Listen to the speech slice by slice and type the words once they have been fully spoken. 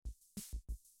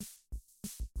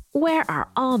Where are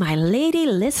all my lady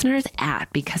listeners at?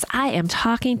 Because I am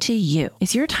talking to you.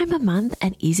 Is your time of month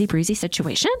an easy breezy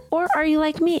situation? Or are you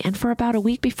like me and for about a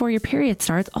week before your period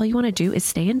starts, all you want to do is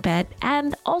stay in bed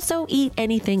and also eat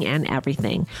anything and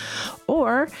everything?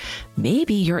 Or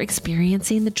maybe you're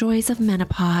experiencing the joys of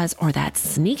menopause or that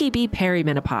sneaky bee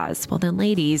perimenopause. Well then,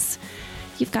 ladies,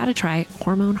 you've got to try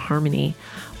Hormone Harmony.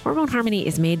 Hormone Harmony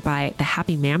is made by the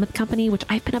Happy Mammoth Company, which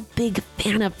I've been a big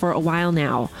fan of for a while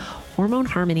now. Hormone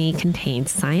Harmony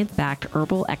contains science-backed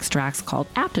herbal extracts called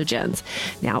adaptogens.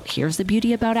 Now, here's the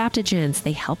beauty about adaptogens.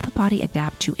 They help the body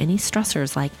adapt to any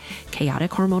stressors like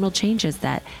chaotic hormonal changes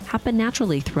that happen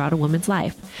naturally throughout a woman's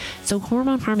life. So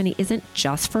Hormone Harmony isn't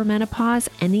just for menopause.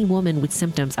 Any woman with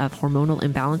symptoms of hormonal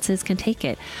imbalances can take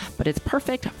it, but it's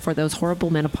perfect for those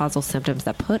horrible menopausal symptoms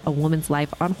that put a woman's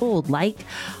life on hold, like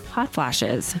hot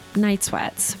flashes, night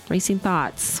sweats, racing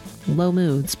thoughts, low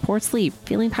moods, poor sleep,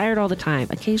 feeling tired all the time,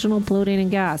 occasional bloating and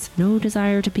gas, no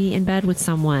desire to be in bed with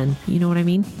someone. You know what I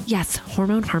mean? Yes,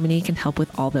 Hormone Harmony can help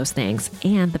with all those things.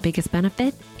 And the biggest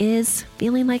benefit is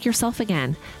feeling like yourself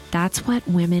again. That's what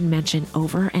women mention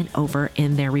over and over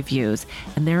in their reviews.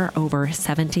 And there are over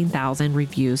 17,000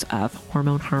 reviews of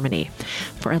Hormone Harmony.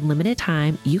 For a limited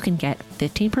time, you can get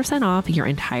 15% off your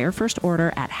entire first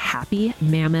order at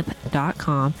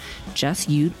happymammoth.com. Just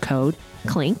use code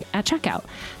CLINK at checkout.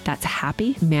 That's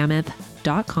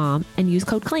happymammoth.com and use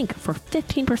code CLINK for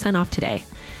 15% off today.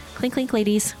 Clink, clink,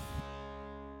 ladies.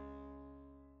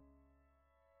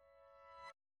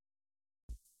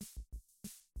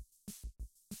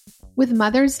 With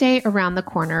Mother's Day around the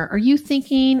corner, are you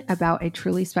thinking about a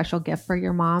truly special gift for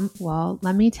your mom? Well,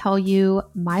 let me tell you,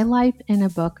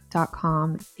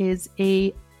 mylifeinabook.com is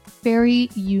a very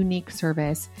unique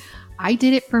service. I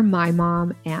did it for my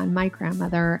mom and my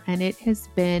grandmother, and it has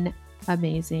been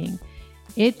amazing.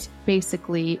 It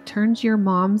basically turns your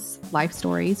mom's life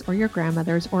stories or your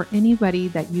grandmother's or anybody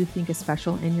that you think is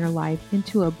special in your life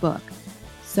into a book.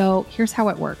 So here's how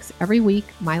it works. Every week,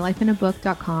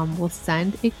 mylifeinabook.com will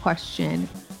send a question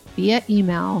via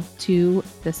email to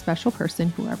the special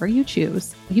person, whoever you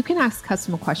choose. You can ask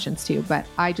custom questions too, but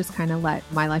I just kind of let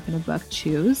My Life in a Book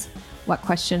choose what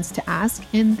questions to ask.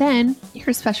 And then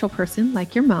your special person,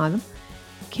 like your mom,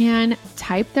 can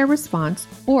type their response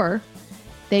or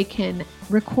they can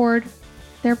record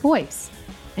their voice.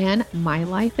 And My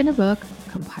Life in a Book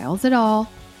compiles it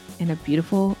all in a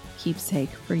beautiful keepsake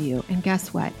for you. And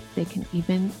guess what? They can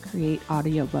even create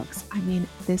audiobooks. I mean,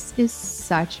 this is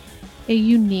such a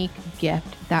unique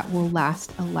gift that will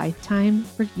last a lifetime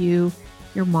for you,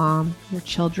 your mom, your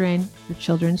children, your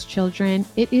children's children.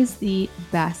 It is the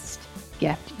best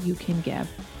gift you can give.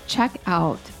 Check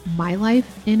out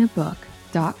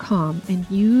mylifeinabook.com and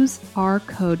use our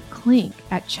code CLINK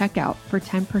at checkout for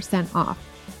 10% off.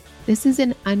 This is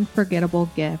an unforgettable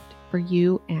gift for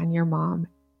you and your mom.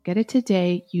 Get it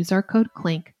today. Use our code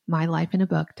CLINK,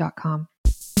 mylifeinabook.com.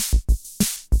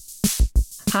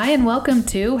 Hi, and welcome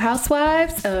to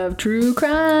Housewives of True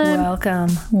Crime.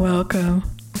 Welcome.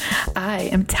 I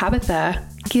am Tabitha.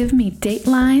 Give me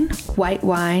Dateline, white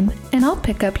wine, and I'll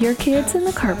pick up your kids in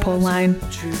the carpool line.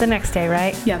 The next day,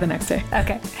 right? Yeah, the next day.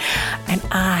 Okay. And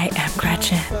I am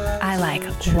Gretchen. I like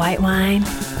white wine,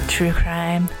 true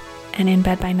crime, and in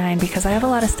bed by 9 because I have a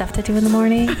lot of stuff to do in the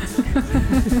morning.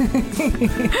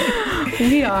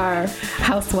 We are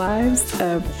Housewives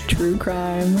of True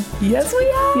Crime. Yes, we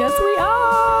are. Yes, we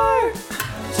are.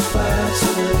 Housewives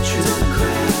of True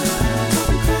Crime.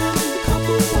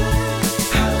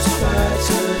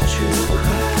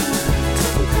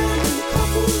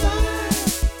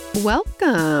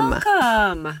 Welcome.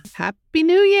 Happy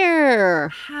New Year.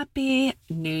 Happy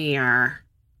New Year.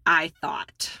 I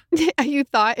thought. You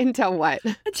thought until what?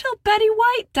 Until Betty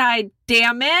White died,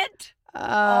 damn it.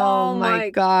 Oh my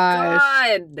gosh.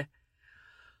 God.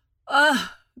 Ugh,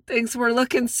 things were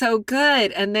looking so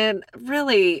good. And then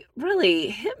really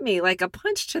hit me like a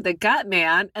punch to the gut,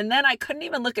 man. And then I couldn't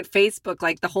even look at Facebook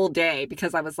like the whole day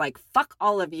because I was like, fuck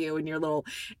all of you and your little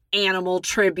animal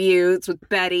tributes with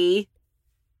Betty.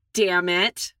 Damn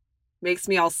it. Makes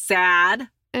me all sad.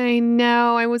 I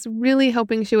know. I was really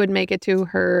hoping she would make it to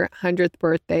her 100th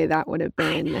birthday. That would have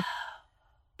been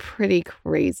pretty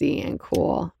crazy and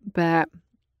cool. But,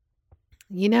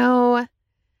 you know,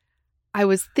 I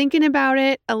was thinking about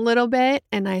it a little bit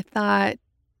and I thought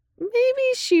maybe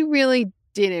she really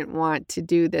didn't want to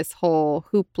do this whole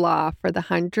hoopla for the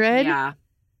 100. Yeah.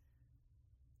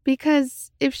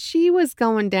 Because if she was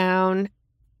going down,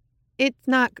 it's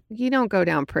not, you don't go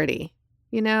down pretty,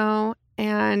 you know?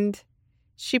 And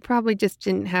she probably just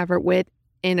didn't have her wit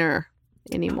in her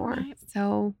anymore. Right.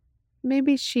 So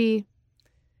maybe she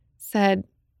said,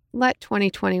 let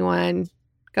 2021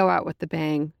 go out with the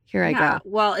bang. Here I go.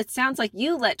 Well, it sounds like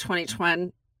you let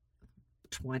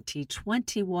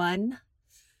 2021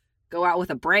 go out with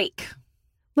a break.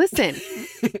 Listen,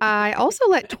 I also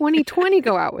let 2020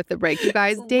 go out with the break. You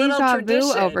guys, deja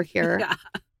vu over here. Yeah.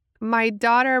 My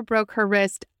daughter broke her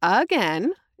wrist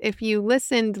again. If you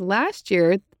listened last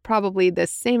year, probably the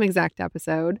same exact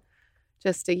episode,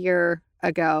 just a year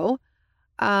ago,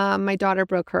 my daughter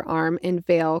broke her arm in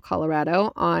Vail,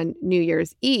 Colorado on New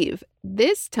Year's Eve.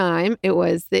 This time it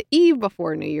was the eve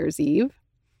before New Year's Eve,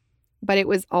 but it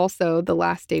was also the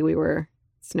last day we were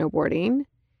snowboarding.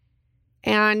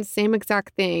 And same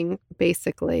exact thing,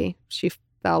 basically. She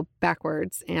fell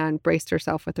backwards and braced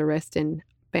herself with her wrist and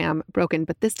bam, broken.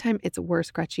 But this time it's worse,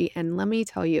 Gretchy. And let me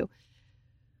tell you,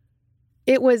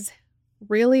 it was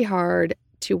really hard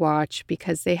to watch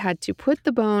because they had to put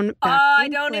the bone back I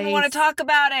in don't place. even want to talk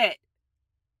about it.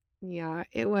 Yeah,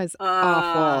 it was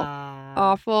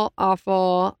awful.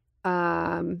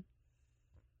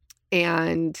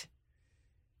 And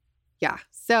yeah,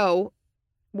 so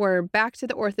we're back to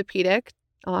the orthopedic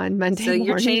on Monday morning. So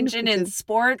you're changing in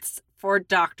sports for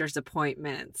doctor's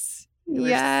appointments. You're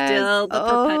Yes. still the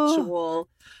perpetual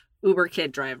Uber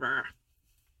kid driver.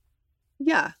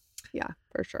 Yeah,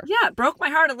 for sure. Yeah, it broke my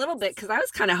heart a little bit because I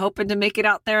was kind of hoping to make it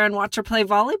out there and watch her play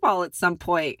volleyball at some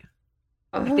point.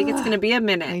 I think it's going to be a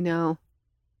minute. I know.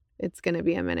 It's going to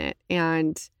be a minute.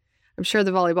 And I'm sure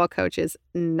the volleyball coach is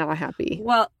not happy.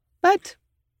 Well, But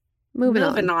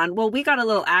moving on. Well, we got a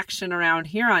little action around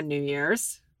here on New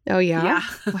Year's. Oh, yeah? Yeah.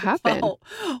 What happened? Well,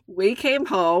 we came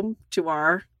home to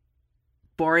our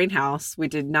boring house. We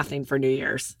did nothing for New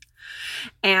Year's.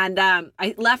 And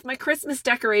I left my Christmas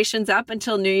decorations up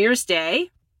until New Year's Day,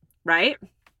 right?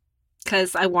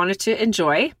 Because I wanted to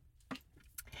enjoy.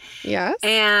 Yes.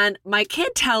 And my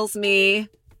kid tells me,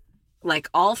 like,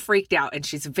 all freaked out, and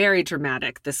she's very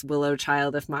dramatic, this Willow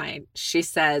child of mine. She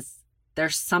says,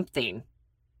 there's something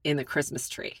in the Christmas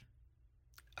tree.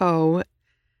 Oh,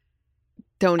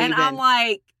 don't And even. I'm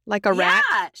like a rat?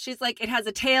 Yeah. She's like, it has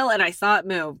a tail, and I saw it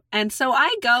move. And so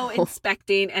I go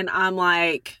inspecting, and I'm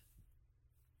like,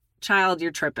 child, you're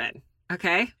tripping.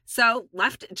 Okay. So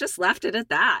just left it at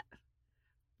that.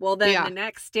 Well, then the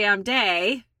next damn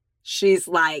day, she's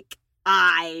like,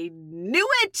 I knew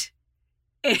it.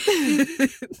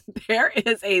 There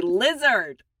is a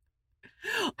lizard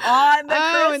on the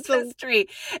Christmas tree.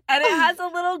 And it has a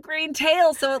little green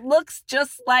tail. So it looks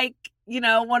just like,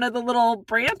 one of the little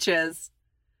branches.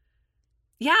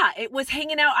 Yeah, it was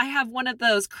hanging out. I have one of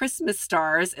those Christmas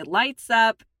stars. It lights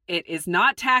up. It is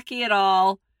not tacky at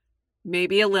all.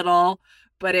 Maybe a little,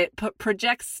 but it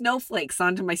projects snowflakes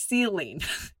onto my ceiling.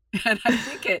 And I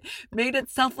think it made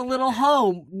itself a little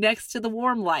home next to the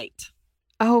warm light.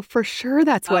 Oh, for sure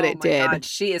that's what it did. God,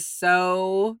 she is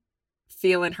so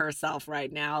feeling herself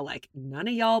right now. Like, none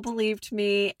of y'all believed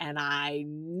me, and I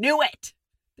knew it.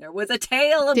 There was a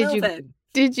tail moving.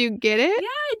 Did you get it?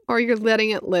 Yeah. Or you're letting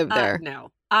it live there?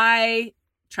 No. I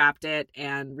trapped it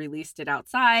and released it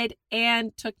outside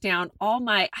and took down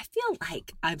I feel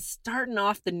like I'm starting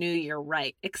off the new year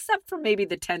right, except for maybe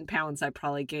the 10 pounds I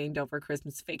probably gained over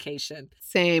Christmas vacation.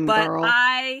 Same, but girl.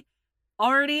 I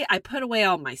put away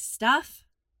all my stuff,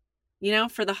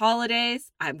 for the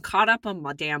holidays. I'm caught up on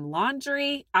my damn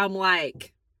laundry. I'm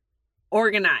like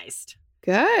organized.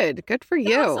 Good for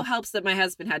you. It also helps that my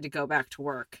husband had to go back to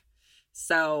work.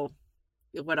 So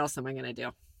what else am I going to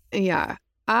do? Yeah.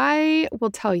 I will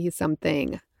tell you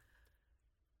something.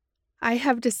 I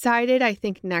have decided, I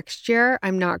think next year,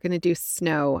 I'm not going to do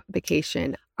snow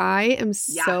vacation. I am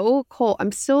so cold.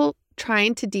 I'm still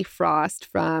trying to defrost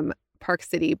from Park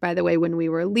City. By the way, when we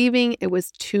were leaving, it was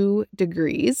 2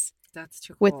 degrees. That's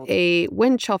too With cold. a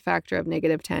wind chill factor of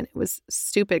 -10. It was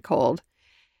stupid cold.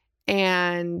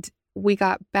 And we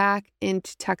got back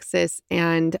into Texas,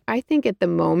 and I think at the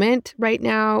moment right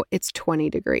now, it's 20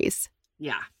 degrees.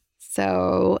 Yeah.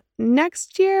 So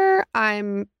next year,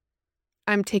 I'm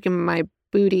taking my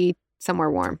booty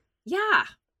somewhere warm. Yeah,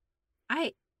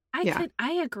 I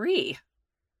agree.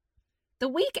 The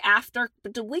week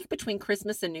between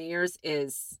Christmas and New Year's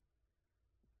is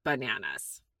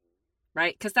bananas,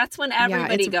 right? Because that's when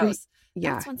everybody goes.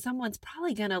 That's when someone's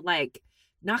probably gonna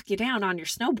knock you down on your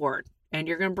snowboard. And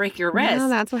you're going to break your wrist. No,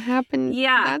 that's what happened.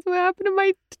 Yeah. That's what happened to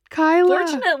my Kyla.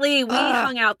 Fortunately, we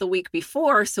hung out the week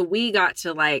before, so we got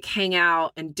to hang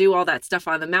out and do all that stuff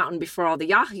on the mountain before all the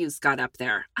yahoos got up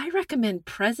there. I recommend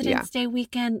President's Day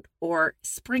weekend or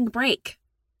spring break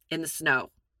in the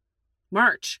snow.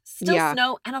 March, still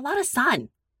snow and a lot of sun.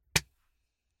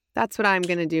 That's what I'm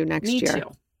going to do next year. Me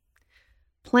too.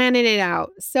 planning it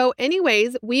out. So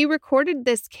anyways, we recorded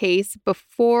this case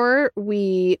before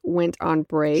we went on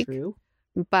break, True.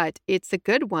 but it's a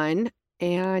good one.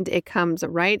 And it comes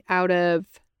right out of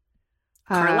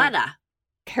Caroletta.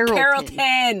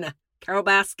 Carrollton. Carol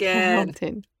Baskin.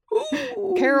 Carrollton.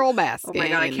 Ooh. Carol Baskin. Oh my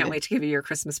God, I can't wait to give you your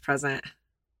Christmas present.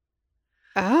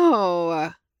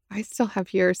 Oh, I still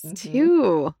have yours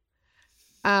too.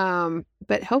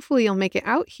 But hopefully you'll make it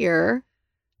out here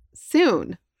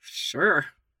soon. Sure.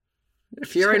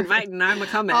 If you're inviting, I'm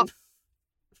a-coming.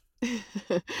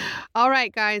 All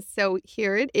right, guys. So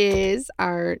here it is,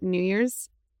 our New Year's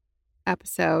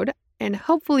episode. And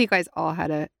hopefully you guys all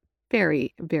had a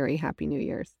very, very happy New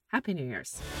Year's. Happy New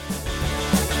Year's.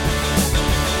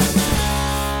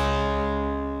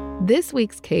 This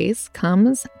week's case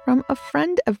comes from a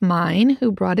friend of mine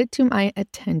who brought it to my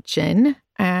attention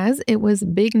as it was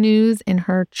big news in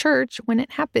her church when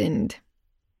it happened.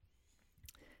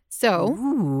 So,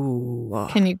 Ooh.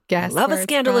 can you guess? Love where a it's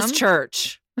scandalous from?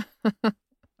 church.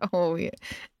 Oh, yeah.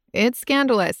 It's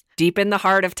scandalous. Deep in the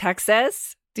heart of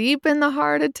Texas. Deep in the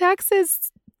heart of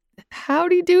Texas.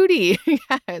 Howdy doody.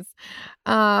 Yes.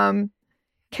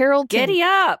 Carrollton. Giddy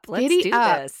up. Let's Giddy do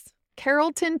up. this.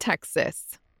 Carrollton,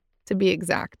 Texas, to be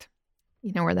exact.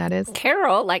 You know where that is?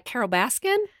 Carol, like Carol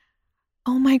Baskin?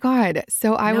 Oh my God.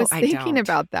 So I No, was I thinking don't.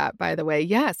 about that, by the way.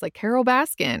 Yes, like Carol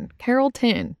Baskin,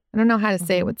 Carrollton. I don't know how to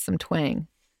say it with some twang.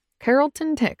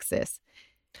 Carrollton, Texas.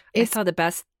 I saw the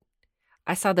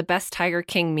best Tiger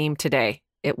King meme today.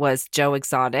 It was Joe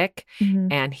Exotic,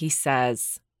 Mhm. and he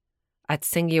says, "I'd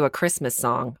sing you a Christmas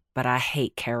song, but I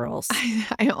hate carols."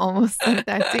 I almost sent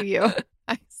that to you.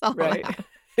 I saw Right. that.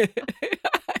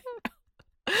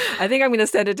 I think I'm going to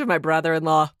send it to my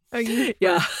brother-in-law. Oh, you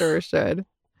Yeah. for sure should.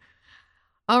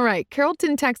 All right.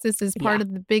 Carrollton, Texas is part Yeah.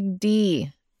 of the Big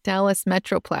D, Dallas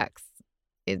Metroplex.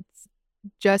 It's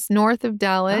just north of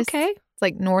Dallas. Okay. It's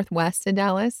like northwest of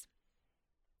Dallas.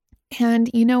 And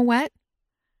you know what?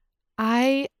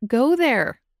 I go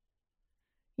there.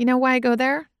 You know why I go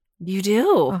there? You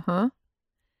do? Uh-huh.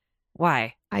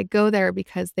 Why? I go there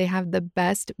because they have the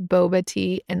best boba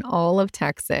tea in all of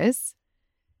Texas.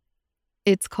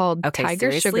 It's called Okay,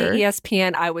 Tiger seriously, Sugar.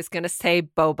 ESPN, I was going to say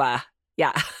boba.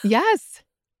 Yeah. Yes.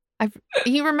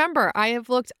 You remember, I have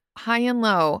looked high and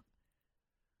low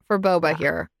for boba Yeah.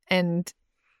 here. And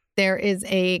there is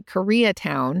a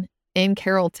Koreatown in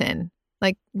Carrollton,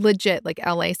 like legit, like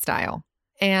LA style.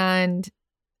 And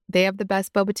they have the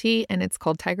best boba tea and it's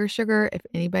called Tiger Sugar. If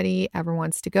anybody ever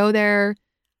wants to go there,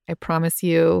 I promise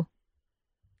you,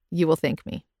 you will thank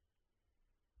me.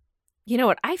 You know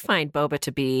what? I find boba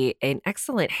to be an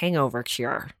excellent hangover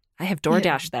cure. I have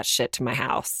DoorDashed that shit to my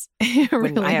house It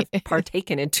when I have is.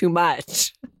 partaken in too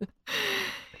much.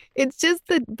 It's just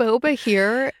that boba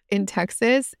here in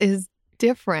Texas is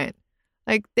different.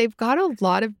 Like they've got a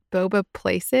lot of boba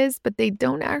places, but they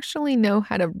don't actually know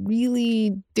how to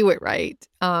really do it right.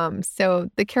 So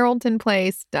the Carrollton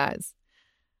place does.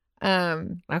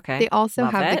 Okay. They also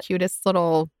Love have the it. cutest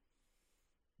little,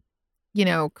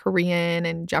 Korean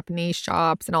and Japanese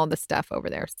shops and all the stuff over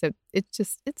there. So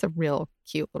it's a real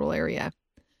cute little area.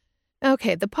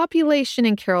 Okay, the population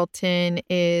in Carrollton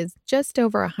is just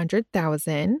over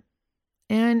 100,000,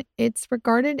 and it's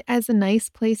regarded as a nice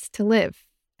place to live.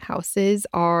 Houses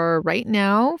are right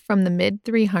now from the mid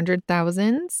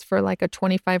 300,000s for like a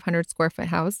 2,500 square foot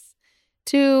house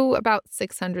to about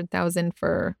 600,000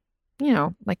 for,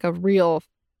 like a real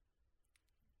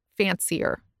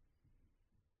fancier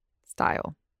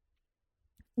style.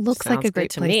 Looks like Sounds a good great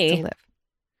to place me. to live.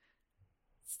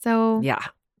 So Yeah.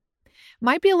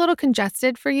 might be a little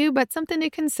congested for you, but something to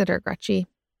consider, Gretchen.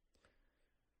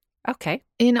 Okay.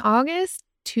 In August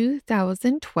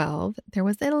 2012, there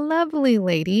was a lovely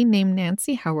lady named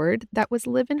Nancy Howard that was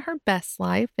living her best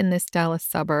life in this Dallas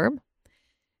suburb.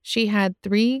 She had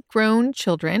 3 grown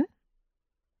children,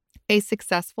 a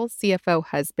successful CFO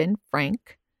husband,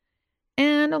 Frank,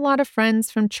 and a lot of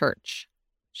friends from church.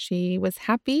 She was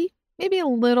happy, maybe a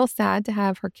little sad to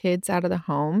have her kids out of the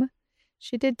home.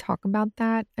 She did talk about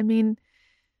that. I mean,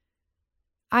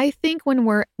 I think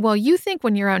you think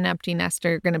when you're an empty nester,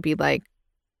 you're going to be like,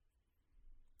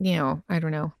 I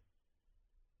don't know,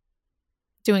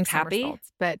 doing Happy?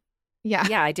 somersaults. But yeah,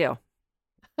 Yeah, I do.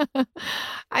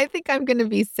 I think I'm going to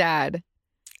be sad.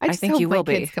 I just think hope you my will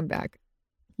be. kids come back,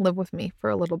 live with me for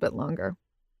a little bit longer.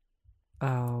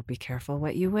 Oh, be careful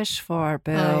what you wish for,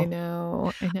 boo. I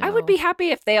know. I would be happy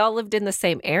if they all lived in the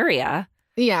same area.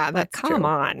 Yeah, But that's come true.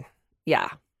 on. Yeah.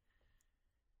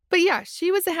 But yeah,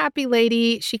 she was a happy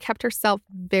lady. She kept herself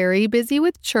very busy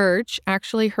with church.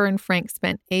 Actually, her and Frank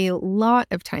spent a lot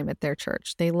of time at their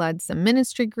church. They led some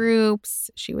ministry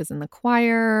groups. She was in the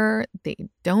choir. They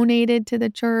donated to the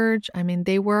church. I mean,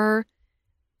 they were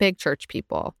big church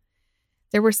people.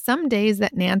 There were some days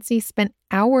that Nancy spent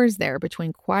hours there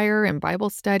between choir and Bible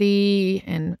study.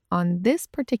 And on this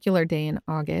particular day in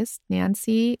August,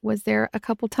 Nancy was there a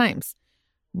couple times.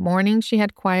 Morning, she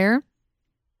had choir.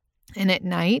 And at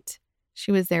night,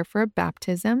 she was there for a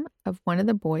baptism of one of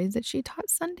the boys that she taught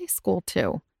Sunday school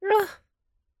to. Ugh.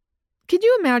 Could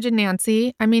you imagine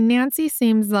Nancy? I mean, Nancy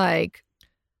seems like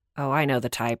Oh, I know the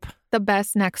type. the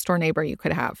best next door neighbor you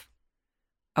could have.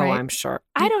 Oh, Right? I'm sure.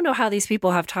 I don't know how these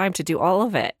people have time to do all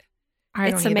of it.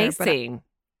 It's don't either, but amazing.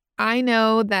 I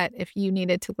know that if you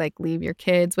needed to like leave your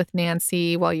kids with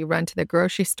Nancy while you run to the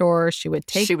grocery store, she would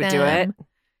take She would them. do it.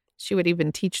 She would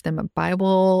even teach them a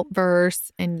Bible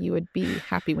verse, and you would be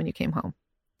happy when you came home.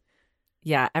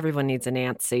 Yeah, everyone needs a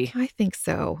Nancy. I think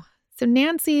so. So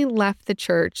Nancy left the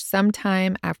church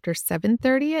sometime after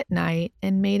 7:30 at night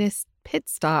and made a pit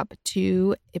stop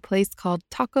to a place called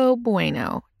Taco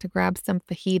Bueno to grab some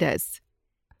fajitas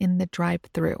in the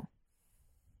drive-thru.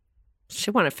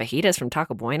 She wanted fajitas from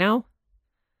Taco Bueno.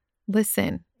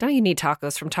 Listen, Don't you need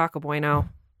tacos from Taco Bueno?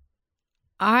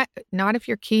 not if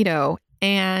you're keto,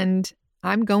 and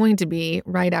I'm going to be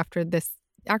right after this.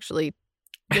 Actually,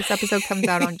 this episode comes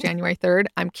out on January 3rd.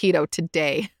 I'm keto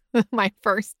today, my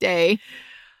first day.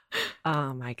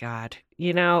 Oh my God.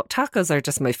 You know, tacos are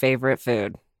just my favorite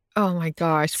food. Oh my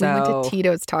gosh. We went So- to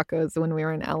Tito's Tacos when we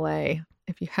were in LA.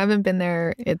 If you haven't been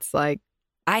there, it's like,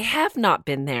 I have not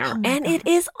been there, Oh my and it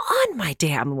is on my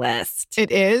damn list.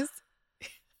 it is.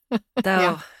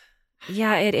 Though,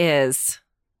 yeah, it is.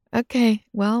 Okay.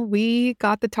 Well, we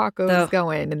got the tacos Though-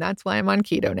 going, and that's why I'm on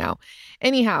keto now.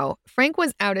 Anyhow, Frank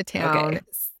was out of town. Okay.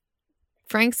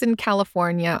 Frank's in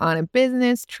California on a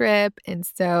business trip. And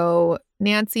so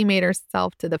Nancy made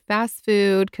herself to the fast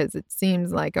food because it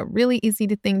seems like a really easy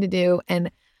thing to do. And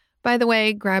by the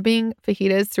way, grabbing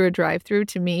fajitas through a drive-thru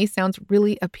to me sounds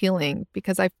really appealing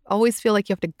because I always feel like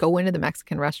you have to go into the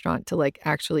Mexican restaurant to like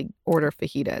actually order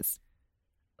fajitas.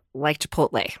 Like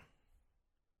Chipotle.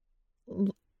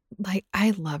 Like,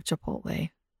 I love Chipotle.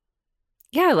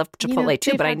 Yeah, I love You know, Chipotle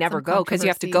too, they've but I had never some go because you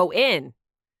have to go in.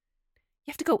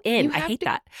 You have to go in. You I have hate to-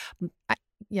 that.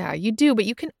 Yeah, you do, but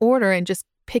you can order and just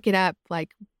pick it up,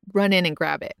 like run in and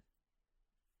grab it.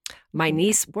 My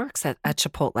niece works at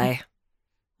Chipotle.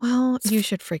 Well, you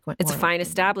should frequent. It's a more. fine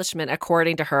establishment,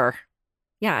 according to her.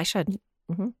 Yeah, I should.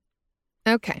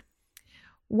 Okay.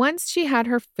 Once she had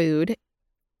her food,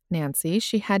 Nancy,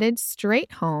 she headed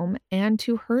straight home, and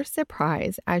to her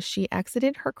surprise, as she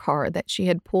exited her car that she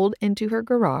had pulled into her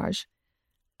garage,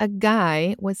 a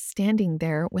guy was standing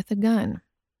there with a gun.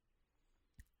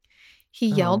 He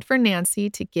yelled for Nancy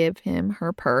to give him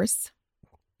her purse,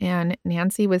 and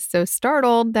Nancy was so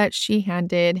startled that she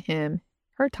handed him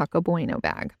her Taco Bueno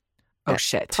bag. Oh, That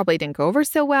shit. Probably didn't go over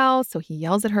so well, so he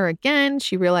yells at her again.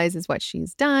 She realizes what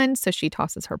she's done, so she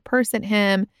tosses her purse at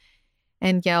him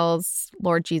and yells,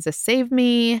 "Lord Jesus, save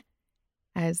me,"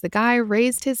 as the guy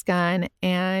raised his gun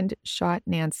and shot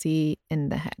Nancy in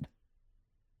the head.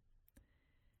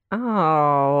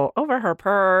 Oh, over her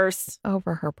purse.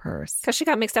 Over her purse. Because she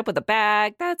got mixed up with a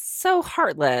bag. That's so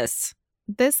heartless.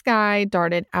 This guy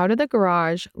darted out of the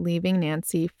garage, leaving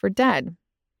Nancy for dead.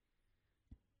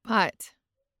 But,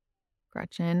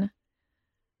 Gretchen,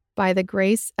 by the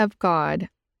grace of God,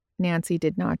 Nancy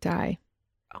did not die.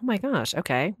 Oh my gosh.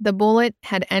 Okay. The bullet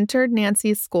had entered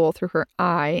Nancy's skull through her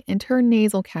eye, into her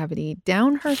nasal cavity,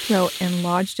 down her throat, and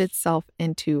lodged itself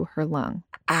into her lung.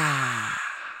 Ah.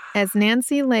 As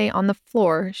Nancy lay on the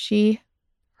floor, she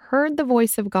heard the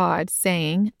voice of God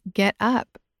saying, get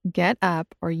up,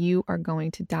 or you are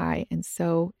going to die." And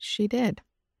so she did.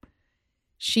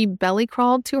 She belly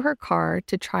crawled to her car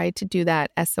to try to do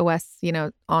that SOS,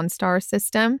 OnStar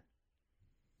system,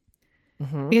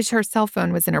 Mhm. because her cell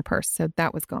phone was in her purse. So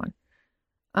that was gone.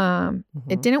 It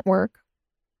Mhm. didn't work.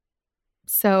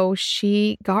 So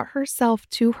she got herself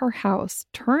to her house,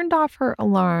 turned off her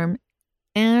alarm,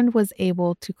 and was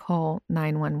able to call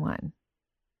 911.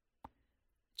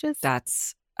 Just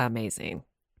That's amazing.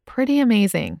 pretty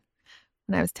amazing.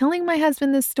 When I was telling my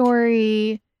husband this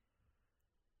story,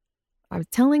 I was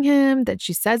telling him that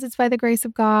she says it's by the grace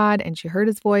of God and she heard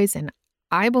his voice, and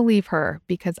I believe her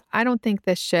because I don't think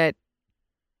this shit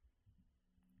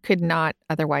could not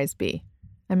otherwise be.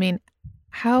 I mean,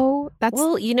 Well,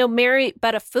 Mary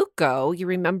Buttafuoco, you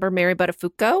remember Mary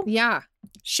Buttafuoco? yeah,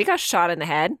 She got shot in the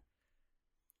head.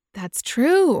 that's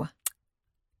true.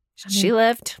 She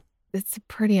lived. It's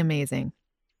pretty amazing.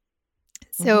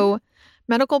 So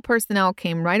medical personnel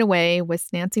came right away,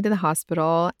 whisked Nancy to the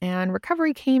hospital, and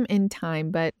recovery came in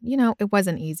time. But, it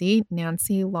wasn't easy.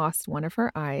 Nancy lost one of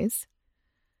her eyes.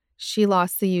 She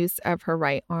lost the use of her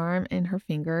right arm and her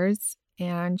fingers,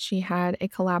 and she had a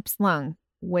collapsed lung,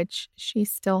 which she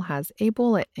still has a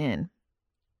bullet in.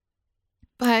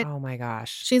 But Oh my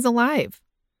gosh. she's alive.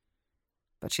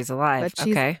 But she's alive. But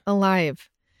she's Okay. alive.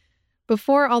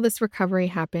 Before all this recovery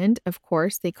happened, of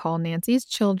course, they called Nancy's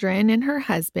children and her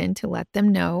husband to let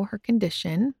them know her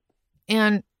condition.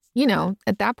 And,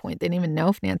 at that point, they didn't even know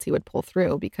if Nancy would pull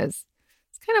through because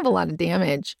it's kind of a lot of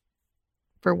damage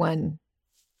for one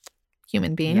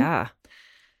human being. Yeah.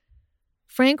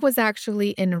 Frank was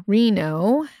actually in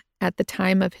Reno at the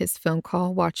time of his phone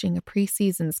call watching a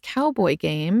preseason's Cowboy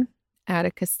game at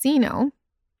a casino.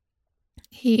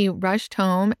 He rushed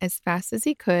home as fast as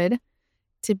he could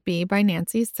to be by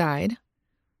Nancy's side.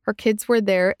 Her kids were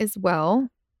there as well,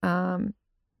 and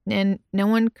no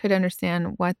one could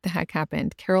understand what the heck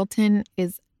happened. Carrollton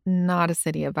is not a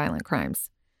city of violent crimes.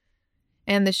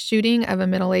 And the shooting of a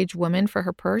middle-aged woman for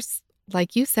her purse,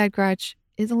 like you said, Gretch,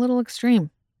 is a little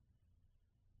extreme.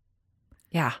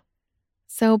 Yeah.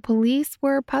 So police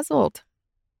were puzzled.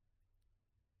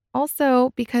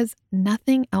 Also, because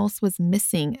nothing else was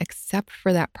missing except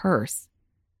for that purse.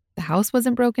 The house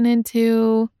wasn't broken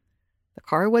into. The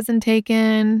car wasn't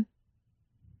taken.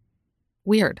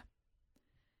 Weird.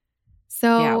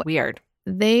 So Yeah, weird.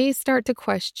 they start to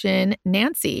question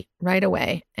Nancy right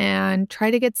away and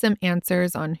try to get some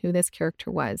answers on who this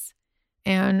character was.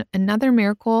 And another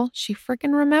miracle, she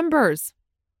freaking remembers.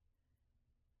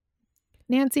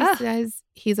 Nancy says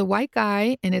he's a white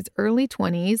guy in his early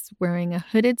 20s wearing a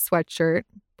hooded sweatshirt,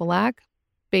 black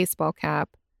baseball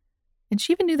cap, and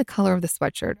she even knew the color of the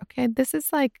sweatshirt. Okay, this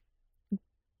is like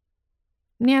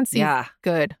Nancy's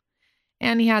good.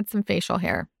 And he had some facial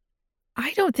hair.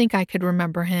 I don't think I could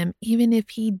remember him even if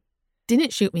he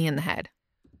didn't shoot me in the head.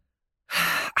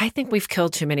 I think we've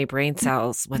killed too many brain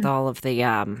cells with all of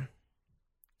the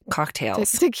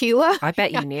cocktails. Tequila? I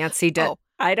bet you Nancy did. Oh.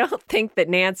 I don't think that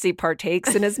Nancy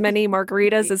partakes in as many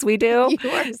margaritas as we do. You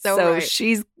are so right.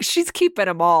 she's keeping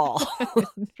them all.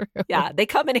 True. Yeah, they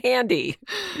come in handy.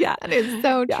 Yeah. That is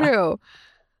so true.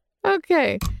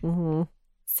 Okay. Mm-hmm.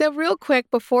 So real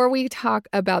quick, before we talk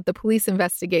about the police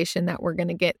investigation that we're going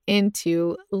to get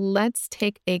into, let's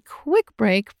take a quick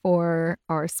break for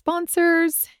our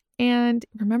sponsors. And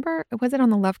remember, was it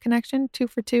on the Love Connection? 2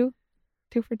 for 2?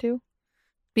 2 for 2?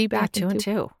 Be back in 2 and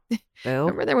 2.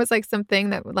 Remember there was like something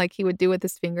that like he would do with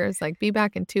his fingers, like be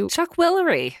back in 2. Chuck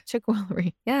Willery. Chuck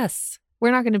Willery. Yes.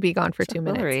 We're not going to be gone for Chuck 2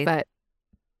 minutes, Willery. but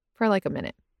for like a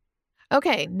minute.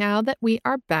 Okay, now that we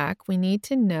are back, we need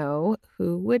to know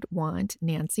who would want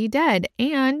Nancy dead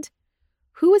and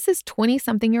who is this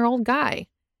 20-something-year-old guy?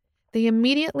 They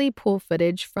immediately pull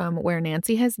footage from where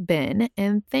Nancy has been,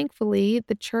 and thankfully,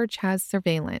 the church has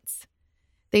surveillance.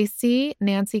 They see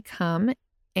Nancy come,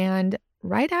 and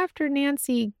right after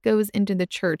Nancy goes into the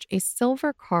church, a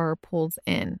silver car pulls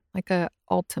in, like a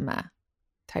Altima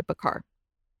type of car.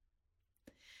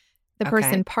 The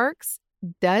person parks,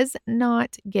 does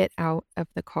not get out of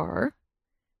the car.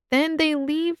 Then they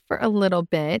leave for a little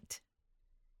bit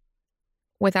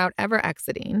without ever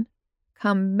exiting,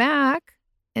 come back,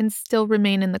 and still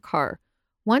remain in the car.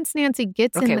 Once Nancy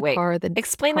gets in the car,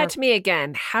 explain that to me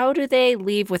again. How do they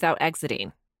leave without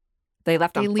exiting? They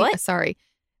left on foot? Sorry.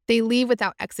 They leave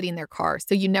without exiting their car.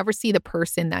 So you never see the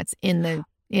person that's in this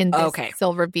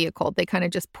silver vehicle. They kind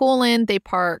of just pull in, they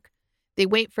park, they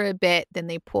wait for a bit, then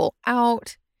they pull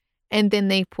out, and then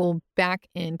they pull back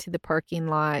into the parking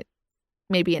lot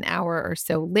maybe an hour or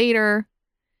so later,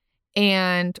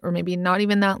 or maybe not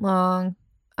even that long.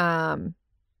 I'm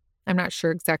not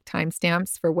sure exact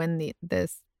timestamps for when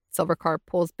this silver car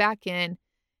pulls back in.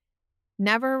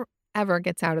 Never, ever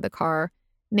gets out of the car.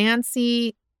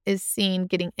 Nancy is seen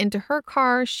getting into her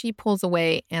car. She pulls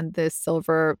away, and the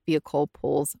silver vehicle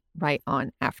pulls right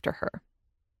on after her.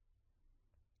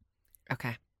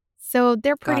 Okay. So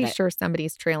they're pretty sure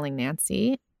somebody's trailing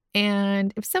Nancy.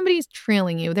 And if somebody's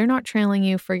trailing you, they're not trailing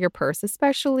you for your purse,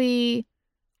 especially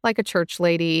like a church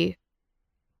lady.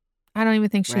 I don't even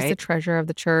think she's the treasurer of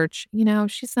the church.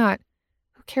 She's not,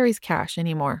 who carries cash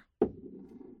anymore?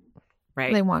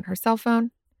 Right. They want her cell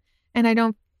phone. And I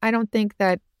don't think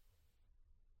that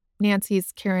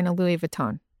Nancy's carrying a Louis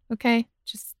Vuitton. Okay.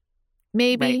 Just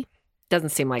maybe. Right.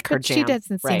 Doesn't seem like her jam. She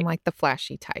doesn't seem like the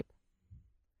flashy type.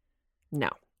 No.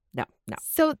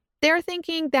 So they're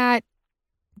thinking that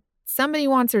somebody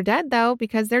wants her dead, though,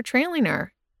 because they're trailing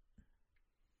her.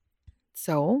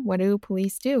 So what do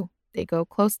police do? They go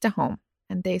close to home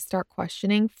and they start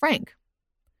questioning Frank.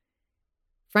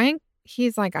 Frank,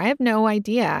 he's like, I have no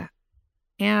idea.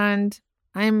 And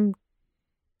I'm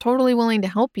totally willing to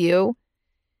help you.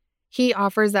 He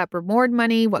offers up reward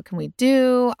money. What can we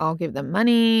do? I'll give them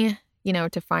money,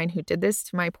 to find who did this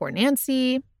to my poor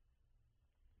Nancy.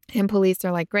 And police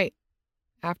are like, great.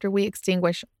 After we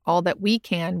extinguish all that we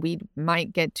can, we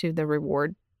might get to the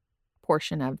reward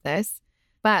portion of this.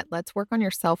 But let's work on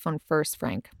your cell phone first,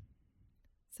 Frank.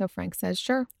 So Frank says,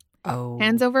 sure. Oh.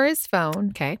 Hands over his phone.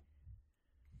 Okay.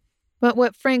 But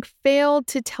what Frank failed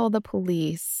to tell the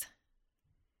police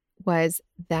was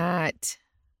that,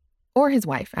 or his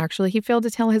wife, actually, he failed to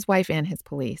tell his wife and his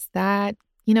police that,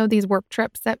 these work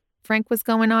trips that Frank was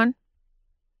going on.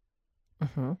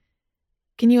 Mm-hmm.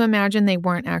 Can you imagine they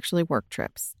weren't actually work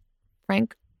trips?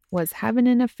 Frank was having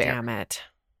an affair.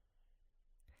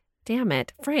 Damn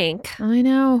it, Frank. I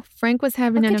know. Frank was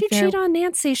having an affair. How could you cheat on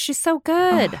Nancy? She's so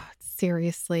good. Oh,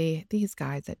 seriously, these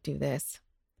guys that do this.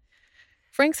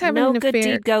 Frank's having no an affair. No good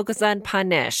deed goes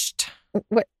unpunished.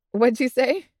 What'd you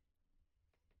say?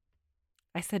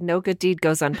 I said no good deed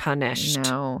goes unpunished.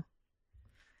 No.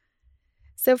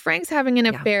 So Frank's having an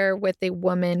affair with a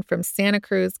woman from Santa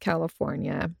Cruz,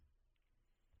 California.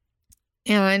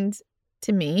 And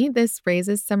to me, this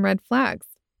raises some red flags.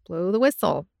 Blow the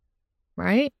whistle,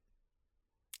 right?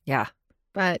 Yeah.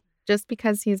 But just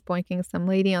because he's boinking some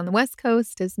lady on the West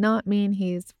Coast does not mean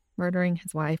he's murdering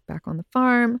his wife back on the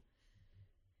farm.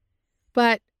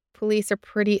 But police are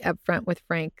pretty upfront with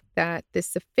Frank that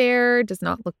this affair does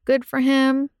not look good for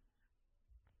him.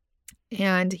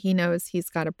 And he knows he's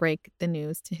got to break the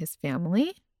news to his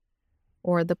family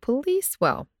or the police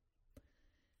will.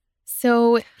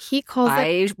 So he calls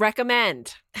I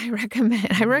recommend. I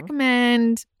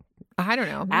don't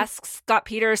know. Ask Scott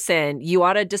Peterson. You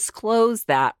ought to disclose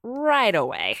that right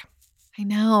away. I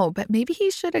know, but maybe he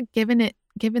should have given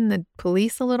the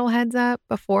police a little heads up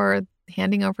before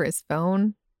handing over his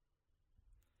phone.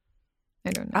 I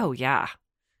don't know. Oh, yeah.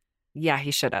 Yeah,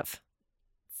 he should have.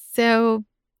 So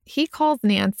he calls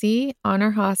Nancy on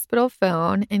her hospital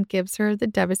phone and gives her the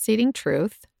devastating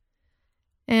truth.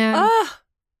 And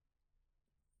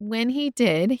when he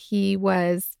did, he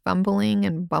was fumbling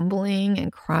and bumbling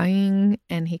and crying,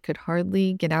 and he could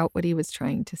hardly get out what he was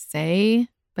trying to say,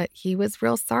 but he was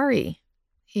real sorry.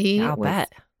 I'll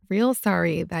bet. Real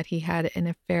sorry that he had an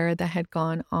affair that had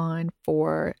gone on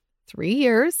for 3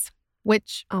 years,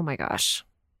 which... Oh, my gosh.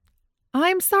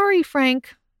 I'm sorry,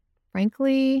 Frank.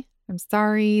 Frankly, I'm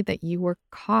sorry that you were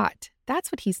caught.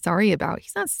 That's what he's sorry about.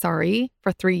 He's not sorry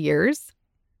for 3 years.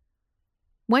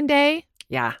 One day...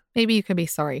 Yeah. Maybe you could be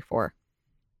sorry for.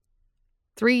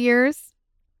 3 years?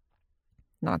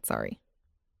 Not sorry.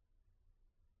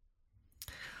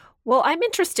 Well, I'm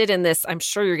interested in this. I'm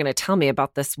sure you're going to tell me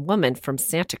about this woman from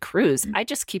Santa Cruz. I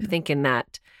just keep thinking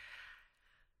that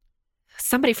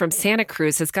somebody from Santa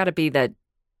Cruz has got to be the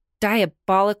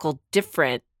diabolical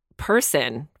different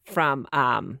person from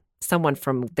someone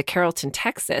from the Carrollton,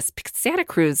 Texas, because Santa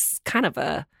Cruz is kind of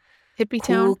a hippie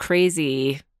cool, town.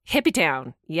 Crazy hippie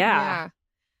town. Yeah.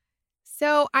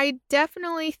 So I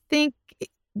definitely think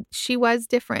she was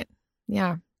different.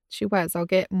 Yeah, she was. I'll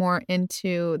get more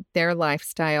into their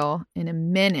lifestyle in a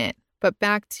minute. But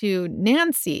back to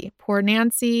Nancy. Poor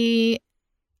Nancy,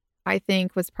 I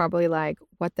think, was probably like,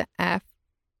 what the F?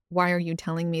 Why are you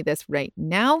telling me this right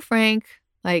now, Frank?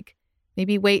 Like,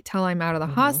 maybe wait till I'm out of the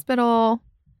hospital.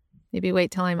 Maybe wait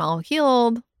till I'm all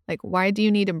healed. Like, why do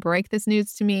you need to break this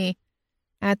news to me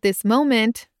at this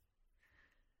moment?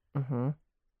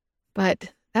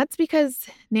 But that's because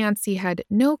Nancy had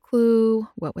no clue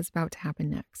what was about to happen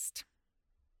next.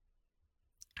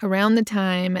 Around the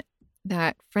time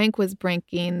that Frank was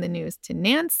breaking the news to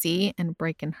Nancy and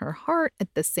breaking her heart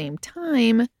at the same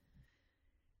time,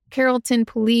 Carrollton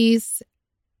police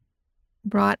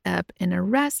brought up an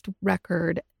arrest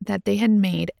record that they had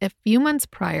made a few months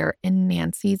prior in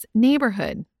Nancy's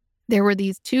neighborhood. There were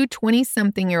these two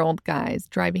 20-something-year-old guys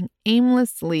driving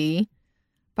aimlessly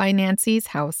by Nancy's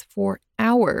house for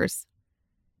hours.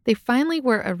 They finally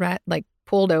were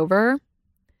pulled over,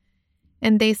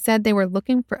 and they said they were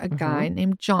looking for a guy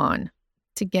named John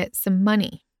to get some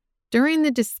money. During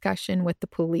the discussion with the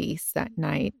police that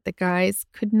night, the guys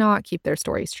could not keep their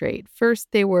story straight. First,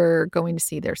 they were going to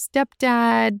see their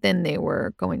stepdad, then they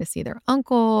were going to see their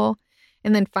uncle,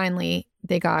 and then finally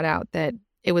they got out that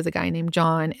it was a guy named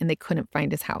John and they couldn't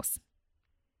find his house.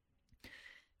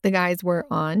 The guys were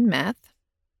on meth.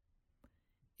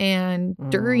 And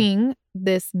during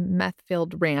this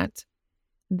meth-filled rant,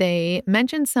 they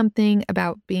mentioned something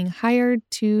about being hired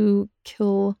to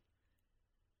kill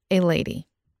a lady.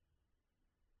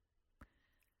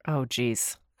 Oh,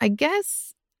 geez. I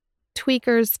guess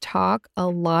tweakers talk a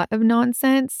lot of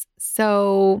nonsense.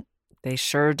 So They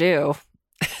sure do.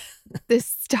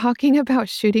 this talking about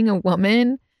shooting a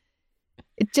woman,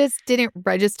 it just didn't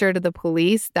register to the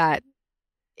police that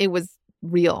it was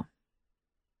real.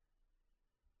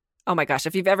 Oh my gosh.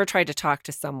 If you've ever tried to talk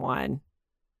to someone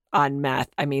on meth,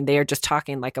 I mean, they are just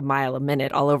talking like a mile a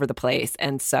minute all over the place.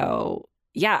 And so,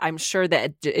 yeah, I'm sure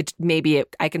that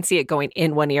I can see it going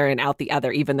in one ear and out the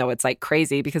other, even though it's like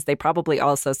crazy, because they probably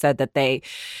also said that they,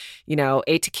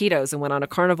 ate taquitos and went on a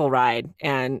carnival ride.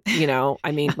 And,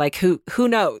 I mean, like who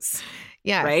knows?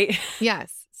 Yes. Right?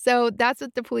 Yes. So that's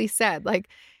what the police said. Like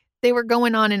they were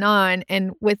going on,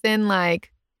 and within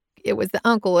like, it was the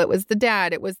uncle, it was the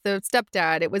dad, it was the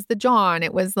stepdad, it was the John,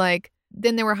 it was like,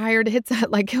 then they were hired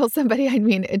to kill somebody. I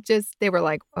mean, they were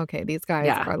like, okay, these guys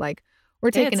are like,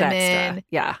 we're taking him in.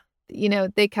 Yeah.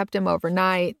 They kept him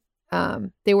overnight.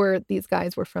 These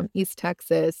guys were from East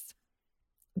Texas.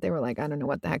 They were like, I don't know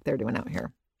what the heck they're doing out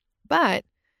here. But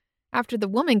after the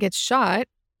woman gets shot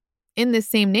in this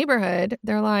same neighborhood,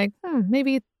 they're like,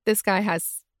 maybe this guy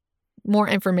has more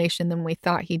information than we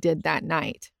thought he did that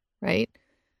night. Right.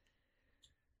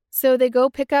 So they go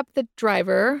pick up the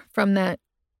driver from that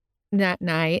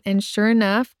night. And sure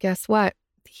enough, guess what?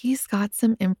 He's got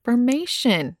some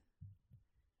information.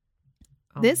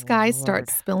 This guy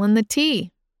starts spilling the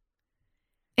tea.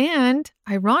 And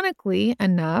ironically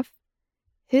enough,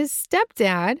 his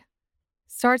stepdad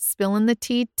starts spilling the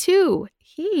tea too.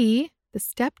 The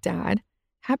stepdad,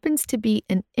 happens to be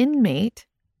an inmate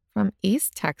from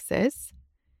East Texas.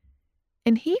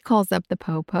 And he calls up the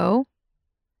Popo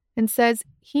and says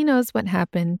he knows what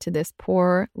happened to this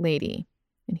poor lady.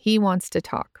 And he wants to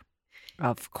talk.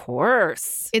 Of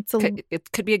course. It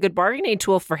could be a good bargaining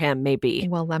tool for him, maybe.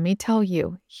 Well, let me tell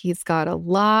you, he's got a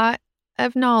lot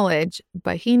of knowledge,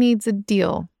 but he needs a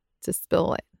deal to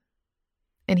spill it.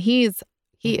 And he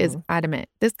is adamant.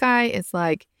 This guy is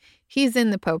like, he's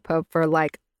in the Popo for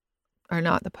or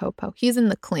not the Popo. He's in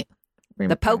the clean.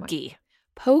 The Pokey.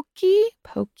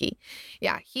 Pokey.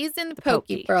 Yeah, he's in the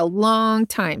Pokey for a long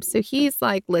time. So he's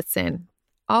like, listen,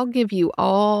 I'll give you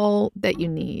all that you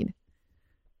need,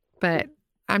 but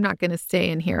I'm not going to stay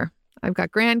in here. I've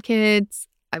got grandkids.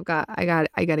 I got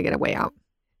to get a way out.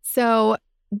 So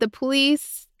the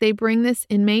police, they bring this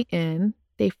inmate in.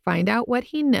 They find out what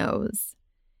he knows.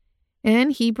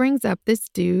 And he brings up this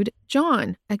dude,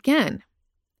 John, again.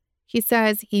 He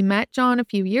says he met John a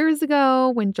few years ago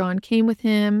when John came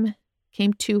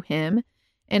to him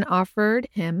and offered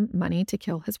him money to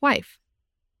kill his wife.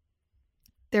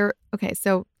 Okay,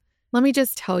 so let me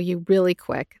just tell you really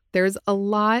quick. There's a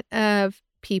lot of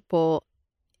people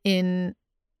in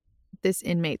this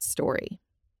inmate's story.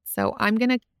 So I'm going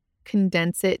to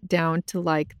condense it down to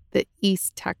like the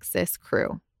East Texas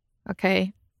crew.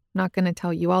 Okay? I'm not going to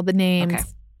tell you all the names. Okay.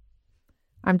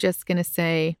 I'm just going to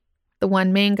say the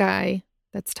one main guy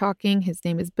that's talking, his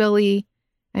name is Billy,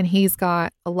 and he's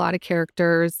got a lot of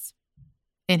characters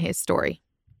in his story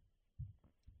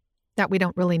that we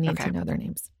don't really need to know their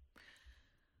names.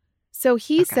 So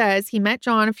he says he met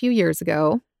John a few years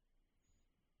ago,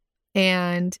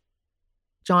 and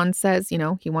John says,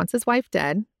 he wants his wife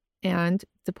dead. And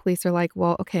the police are like,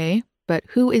 well, okay, but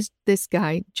who is this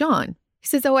guy, John? He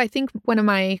says, I think one of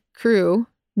my crew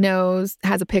has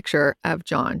a picture of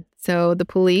John. So the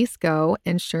police go,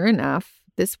 and sure enough,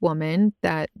 this woman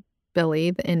that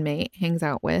Billy, the inmate, hangs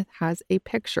out with has a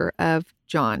picture of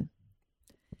John.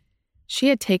 She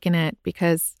had taken it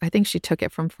because I think she took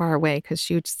it from far away because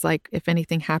she was just like, if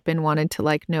anything happened, wanted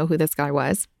to know who this guy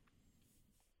was.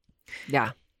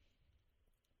 Yeah.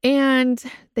 And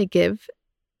they give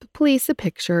the police a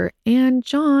picture, and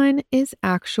John is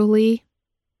actually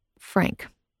Frank.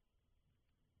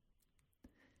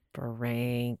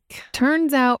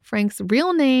 Turns out Frank's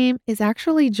real name is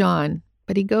actually John,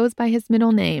 but he goes by his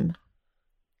middle name.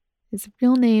 His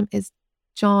real name is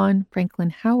John Franklin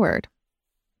Howard.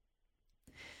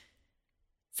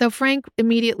 So Frank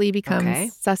immediately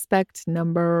becomes suspect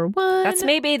number one. That's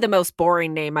maybe the most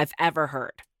boring name I've ever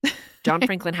heard. John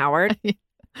Franklin Howard.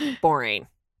 Boring.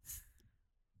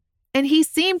 And he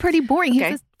seemed pretty boring. He's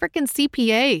a freaking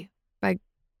CPA.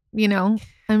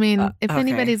 If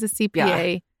anybody's a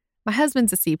CPA, my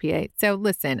husband's a CPA. So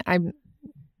listen,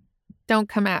 don't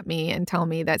come at me and tell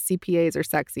me that CPAs are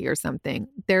sexy or something.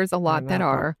 There's a lot that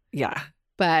are. Yeah.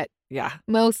 But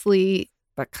mostly.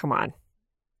 But come on.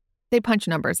 They punch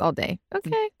numbers all day.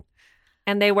 Okay.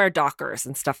 And they wear Dockers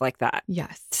and stuff like that.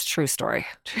 Yes. It's a true story.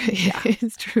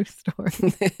 It's true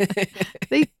story.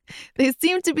 They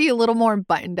seem to be a little more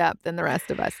buttoned up than the rest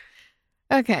of us.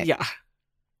 Okay. Yeah.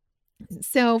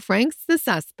 So Frank's the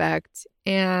suspect,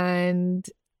 and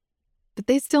but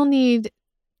they still need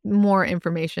more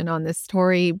information on this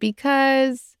story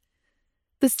because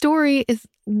the story is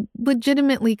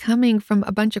legitimately coming from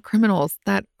a bunch of criminals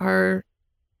that are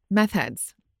meth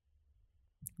heads.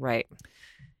 Right.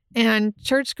 And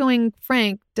church-going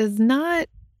Frank does not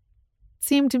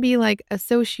seem to be like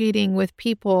associating with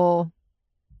people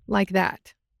like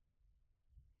that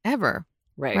ever.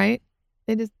 Right?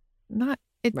 It is not,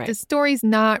 the story's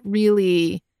not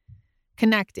really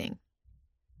connecting.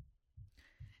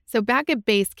 So back at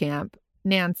base camp,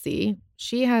 Nancy,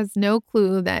 she has no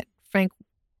clue that Frank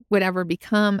would ever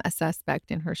become a suspect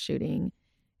in her shooting.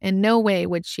 In no way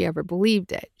would she ever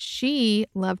believed it. She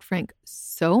loved Frank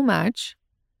so much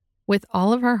with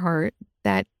all of her heart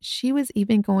that she was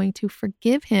even going to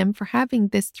forgive him for having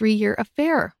this 3-year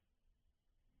affair.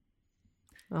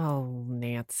 Oh,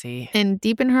 Nancy. And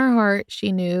deep in her heart,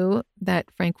 she knew that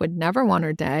Frank would never want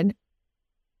her dead,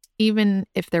 even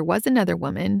if there was another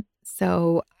woman.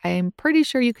 So I'm pretty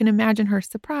sure you can imagine her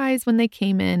surprise when they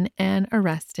came in and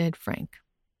arrested Frank.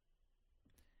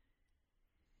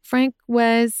 Frank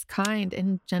was kind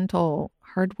and gentle,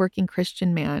 hardworking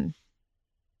Christian man.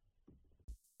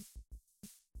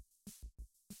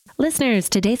 Listeners,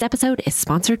 today's episode is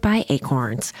sponsored by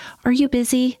Acorns. Are you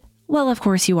busy? Well, of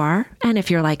course you are. And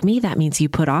if you're like me, that means you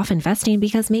put off investing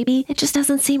because maybe it just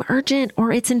doesn't seem urgent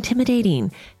or it's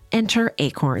intimidating. Enter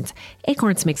Acorns.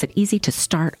 Acorns makes it easy to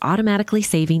start automatically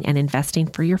saving and investing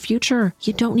for your future.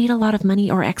 You don't need a lot of money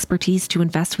or expertise to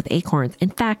invest with Acorns.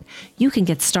 In fact, you can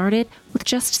get started with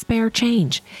just spare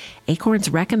change. Acorns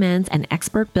recommends an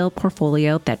expert-built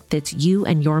portfolio that fits you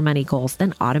and your money goals,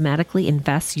 then automatically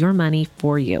invests your money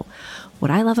for you.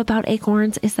 What I love about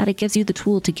Acorns is that it gives you the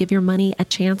tool to give your money a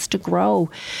chance to grow.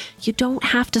 You don't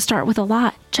have to start with a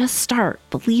lot. Just start.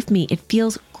 Believe me, it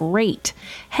feels great.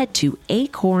 Head to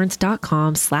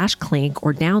acorns.com/clink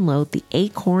or download the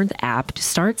Acorns app to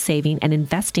start saving and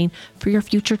investing for your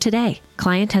future today.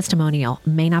 Client testimonial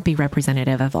may not be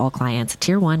representative of all clients.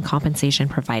 Tier 1 compensation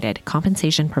provided.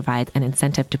 Compensation provides an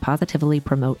incentive to positively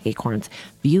promote Acorns.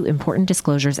 View important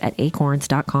disclosures at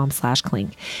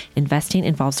acorns.com/clink. Investing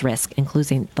involves risk,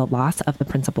 including the loss of the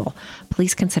principal.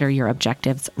 Please consider your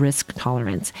objectives, risk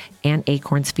tolerance, and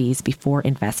Acorns fees before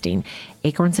investing.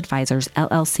 Acorns Advisors,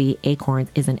 LLC. Acorns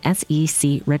is an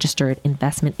SEC registered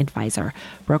investment advisor.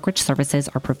 Brokerage services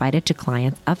are provided to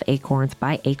clients of Acorns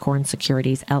by Acorns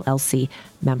Securities, LLC,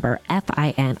 member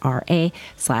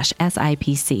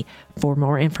FINRA/SIPC. For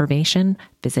more information,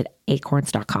 visit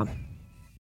acorns.com.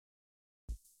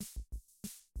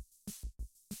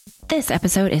 This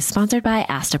episode is sponsored by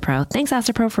Astapro. Thanks,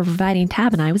 Astapro, for providing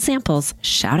Tab and I with samples.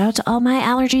 Shout out to all my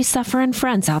allergy suffering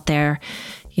friends out there.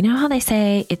 You know how they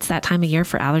say it's that time of year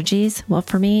for allergies? Well,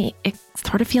 for me, it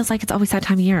sort of feels like it's always that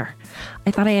time of year.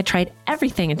 I thought I had tried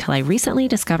everything until I recently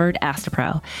discovered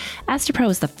Astapro. Astapro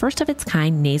is the first of its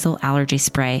kind nasal allergy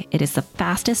spray. It is the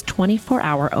fastest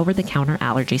 24-hour over-the-counter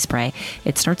allergy spray.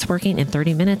 It starts working in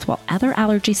 30 minutes while other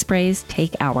allergy sprays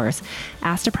take hours.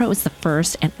 Astapro is the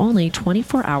first and only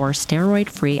 24-hour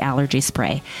steroid-free allergy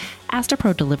spray.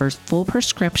 Astapro delivers full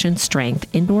prescription strength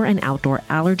indoor and outdoor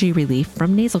allergy relief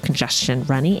from nasal congestion,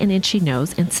 runny and itchy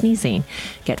nose, and sneezing.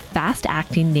 Get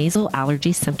fast-acting nasal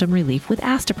allergy symptom relief with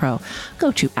Astapro.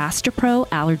 Go to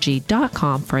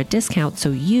astaproallergy.com for a discount so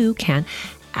you can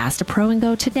Astapro and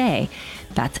go today.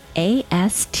 That's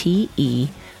ASTEPRO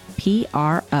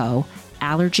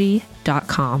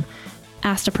allergy.com.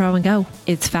 Astapro and go.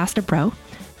 It's faster, bro.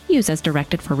 Use as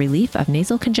directed for relief of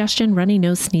nasal congestion, runny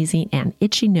nose, sneezing, and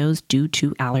itchy nose due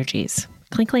to allergies.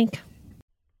 Clink, clink.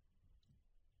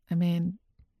 I mean,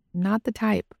 not the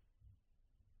type.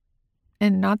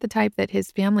 And not the type that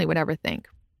his family would ever think.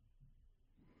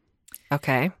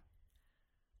 Okay.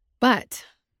 But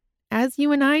as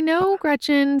you and I know,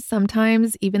 Gretchen,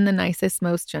 sometimes even the nicest,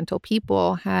 most gentle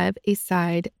people have a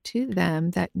side to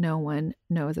them that no one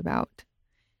knows about.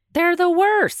 They're the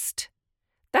worst.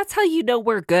 That's how you know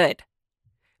we're good.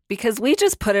 Because we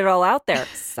just put it all out there.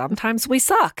 Sometimes we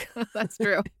suck. That's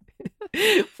true.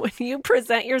 When you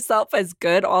present yourself as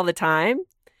good all the time.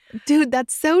 Dude,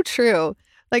 that's so true.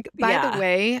 Like, by the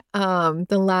way,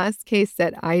 the last case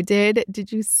that I did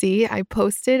you see I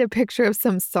posted a picture of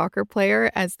some soccer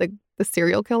player as the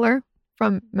serial killer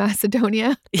from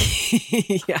Macedonia?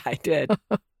 Yeah, I did.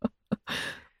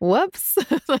 Whoops.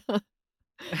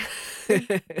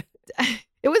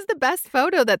 It was the best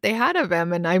photo that they had of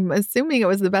him, and I'm assuming it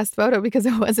was the best photo because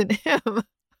it wasn't him.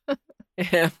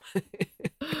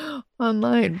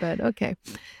 Online, but okay.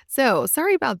 So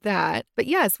sorry about that. But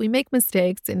yes, we make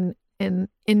mistakes in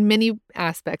many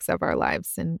aspects of our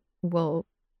lives, and we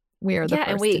are the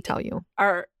first to tell you.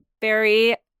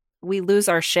 We lose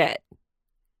our shit.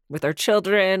 with our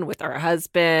children, with our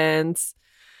husbands.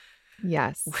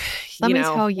 Yes. Let me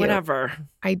tell you, whatever.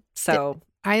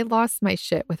 I lost my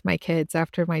shit with my kids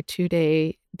after my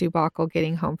 2-day debacle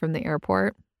getting home from the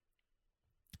airport.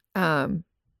 Yeah.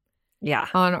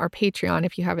 On our Patreon,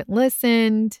 if you haven't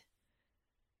listened,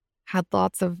 had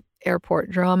lots of airport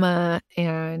drama,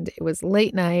 and it was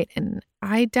late night. And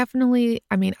I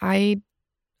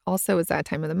also was that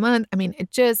time of the month.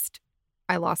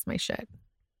 I lost my shit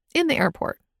in the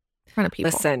airport in front of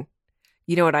people. Listen,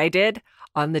 you know what I did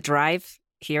on the drive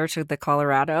here to the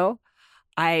Colorado?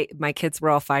 My kids were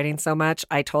all fighting so much.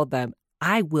 I told them,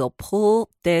 I will pull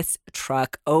this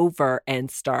truck over and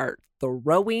start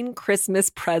throwing Christmas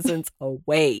presents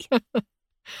away.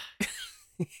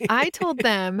 I told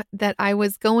them that I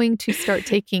was going to start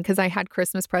taking, because I had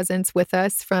Christmas presents with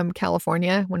us from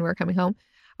California when we were coming home.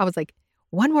 I was like,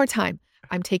 one more time,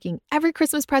 I'm taking every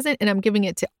Christmas present and I'm giving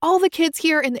it to all the kids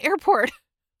here in the airport.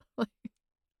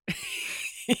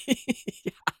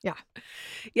 Yeah.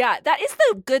 Yeah, that is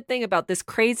the good thing about this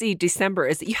crazy December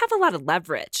is that you have a lot of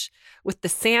leverage with the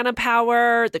Santa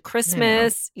power, the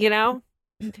Christmas,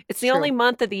 It's the only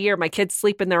month of the year my kids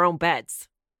sleep in their own beds.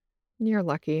 You're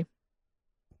lucky.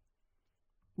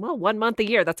 Well, 1 month a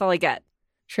year, that's all I get.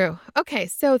 True. Okay,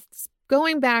 so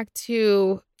going back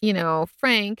to,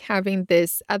 Frank having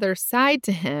this other side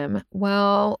to him,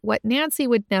 well, what Nancy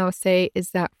would now say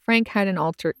is that Frank had an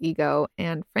alter ego,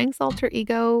 and Frank's alter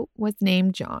ego was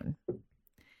named John.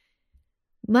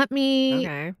 Let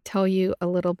me tell you a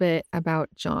little bit about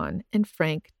John and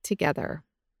Frank together.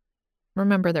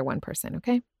 Remember, they're one person,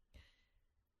 okay?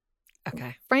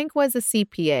 Okay. Frank was a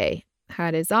CPA,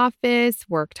 had his office,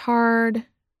 worked hard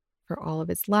for all of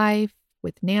his life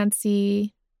with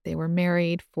Nancy. They were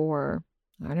married for,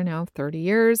 30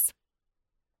 years.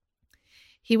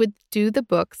 He would do the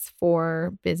books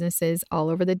for businesses all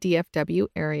over the DFW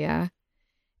area,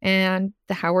 and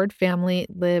the Howard family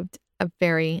lived a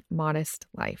very modest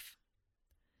life.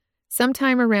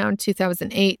 Sometime around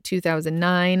 2008,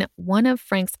 2009, one of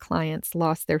Frank's clients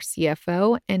lost their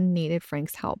CFO and needed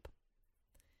Frank's help.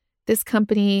 This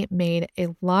company made a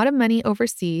lot of money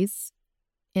overseas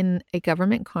in a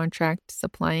government contract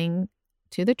supplying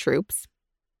to the troops,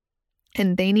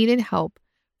 and they needed help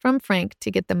from Frank to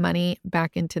get the money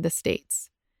back into the States.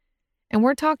 And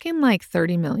we're talking like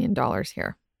 $30 million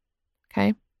here.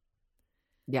 Okay?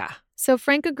 Yeah. So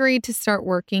Frank agreed to start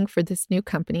working for this new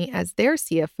company as their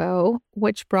CFO,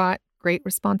 which brought great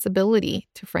responsibility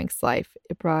to Frank's life.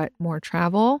 It brought more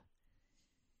travel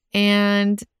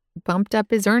and bumped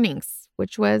up his earnings,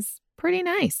 which was pretty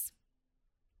nice.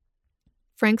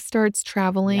 Frank starts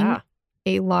traveling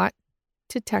a lot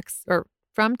to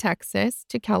from Texas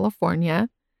to California,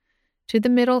 to the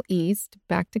Middle East,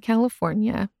 back to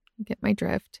California. You get my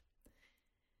drift.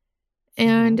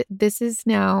 And this is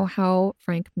now how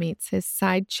Frank meets his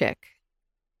side chick.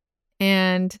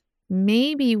 And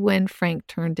maybe when Frank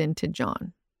turned into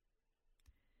John.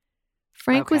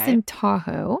 Frank was in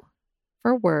Tahoe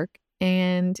for work,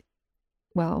 and,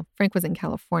 Frank was in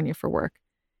California for work.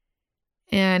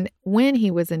 And when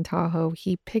he was in Tahoe,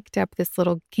 he picked up this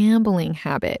little gambling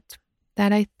habit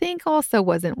that I think also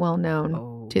wasn't well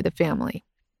known to the family.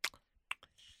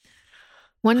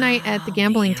 One night at the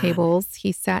gambling tables,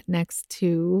 he sat next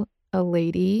to a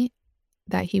lady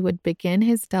that he would begin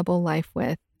his double life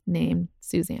with named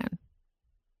Suzanne.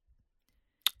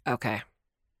 Okay.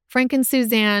 Frank and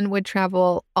Suzanne would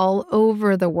travel all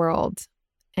over the world,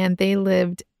 and they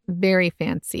lived very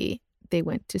fancy. They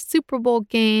went to Super Bowl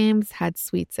games, had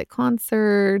suites at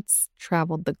concerts,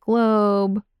 traveled the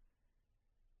globe,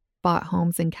 bought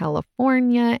homes in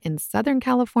California, in Southern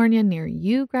California near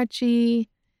you, Gretchen.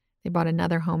 They bought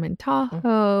another home in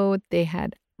Tahoe. They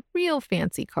had real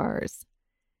fancy cars.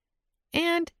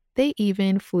 And they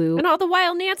even flew. And all the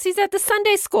while, Nancy's at the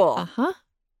Sunday school. Uh-huh.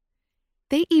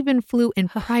 They even flew in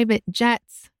private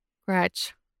jets,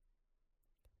 Gretch.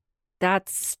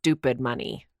 That's stupid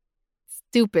money.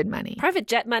 Stupid money. Private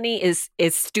jet money is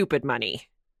stupid money.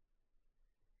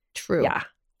 True. Yeah.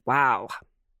 Wow.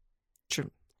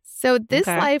 True. So this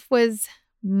life was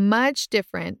much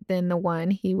different than the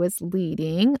one he was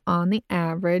leading on the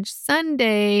average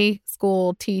Sunday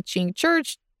school teaching,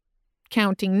 church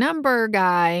counting number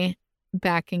guy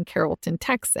back in Carrollton,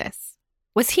 Texas.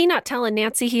 Was he not telling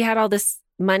Nancy he had all this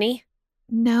money?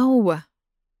 No.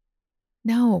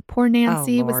 Poor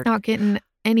Nancy was not getting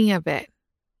any of it.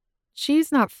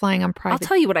 She's not flying on private. I'll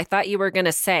tell you what I thought you were going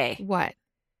to say. What?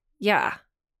 Yeah,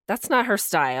 that's not her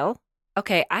style.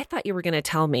 Okay, I thought you were going to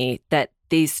tell me that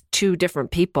these two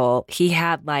different people, he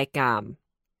had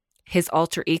his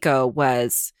alter ego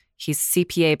was he's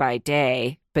CPA by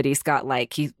day, but he's got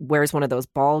like, he wears one of those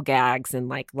ball gags and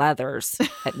like leathers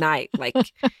at night. Like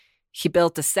he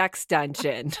built a sex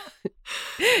dungeon.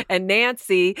 And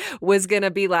Nancy was going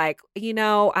to be like,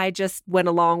 I just went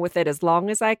along with it as long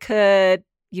as I could,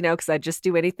 because I'd just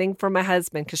do anything for my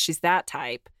husband because she's that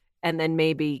type. And then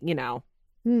maybe,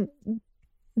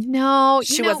 No,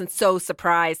 she wasn't so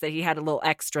surprised that he had a little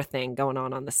extra thing going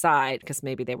on the side because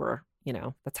maybe they were,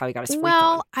 that's how he got his freak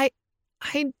on.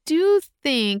 I do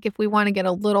think if we want to get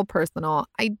a little personal,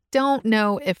 I don't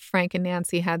know if Frank and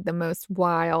Nancy had the most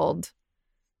wild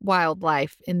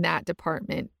life in that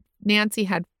department. Nancy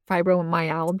had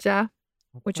fibromyalgia,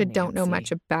 which I don't know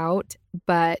much about,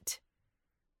 but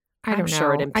I don't know. I'm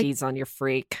sure it impedes on your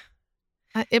freak.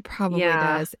 It probably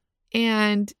does.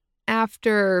 And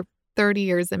after 30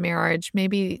 years of marriage,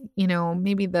 maybe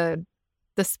the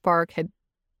spark had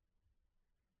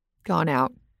gone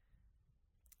out.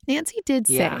 Nancy did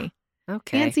say,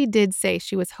 Nancy did say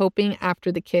she was hoping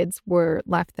after the kids were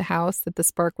left the house that the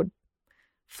spark would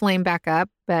flame back up,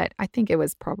 but I think it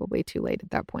was probably too late at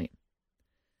that point.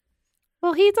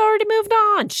 Well, he's already moved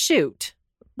on. Shoot.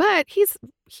 But he's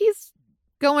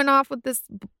going off with this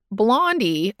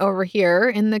blondie over here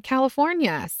in the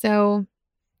California. So,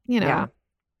 whatever.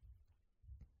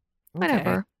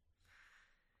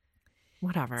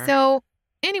 Whatever. So,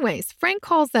 anyways, Frank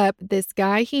calls up this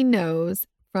guy he knows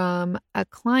from a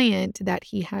client that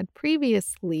he had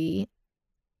previously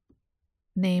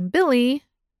named Billy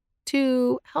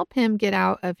to help him get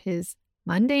out of his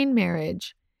mundane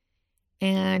marriage.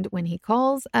 And when he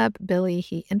calls up Billy,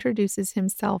 he introduces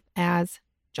himself as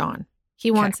John.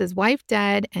 He wants his wife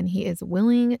dead, and he is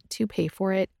willing to pay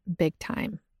for it big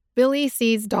time. Billy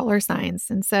sees dollar signs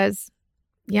and says,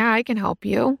 "Yeah, I can help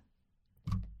you."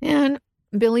 And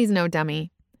Billy's no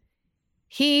dummy.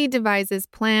 He devises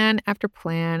plan after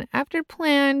plan after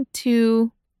plan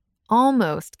to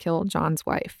almost kill John's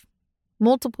wife.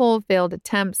 Multiple failed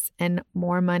attempts and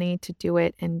more money to do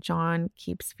it, and John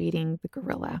keeps feeding the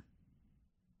gorilla.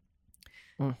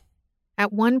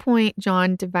 At one point,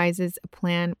 John devises a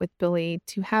plan with Billy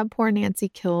to have poor Nancy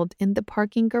killed in the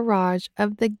parking garage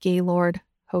of the Gaylord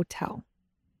Hotel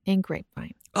in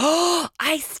Grapevine. Oh,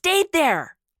 I stayed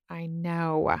there. I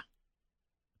know.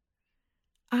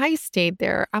 I stayed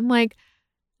there. I'm like,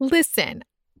 listen,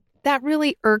 that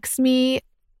really irks me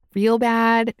real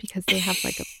bad because they have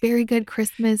like a very good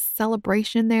Christmas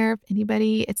celebration there. If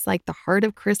anybody, it's like the heart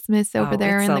of Christmas over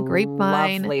there in the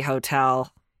Grapevine. Lovely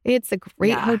hotel. It's a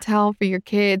great hotel for your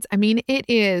kids. I mean, it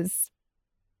is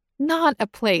not a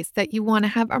place that you want to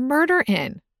have a murder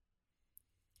in.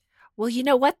 Well, you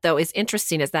know what, though, is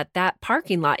interesting is that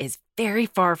parking lot is very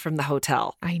far from the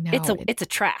hotel. I know. It's a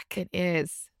track. It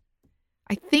is.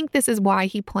 I think this is why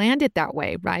he planned it that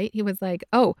way, right? He was like,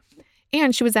 oh,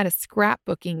 and she was at a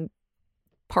scrapbooking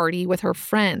party with her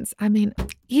friends. I mean,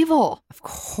 evil. Of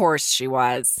course she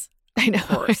was. I know. Of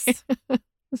course.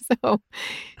 So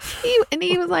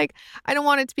he was like, I don't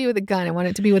want it to be with a gun. I want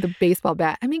it to be with a baseball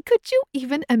bat. I mean, could you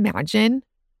even imagine?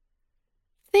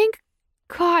 Thank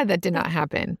God that did not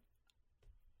happen.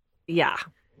 Yeah.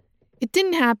 It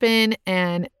didn't happen.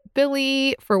 And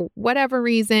Billy, for whatever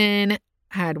reason,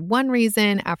 had one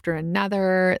reason after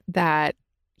another that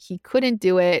he couldn't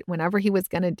do it whenever he was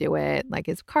going to do it. Like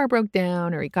his car broke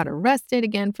down or he got arrested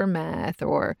again for meth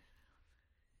or,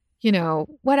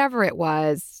 whatever it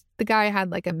was. The guy had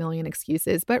like a million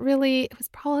excuses, but really it was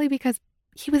probably because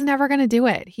he was never going to do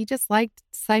it. He just liked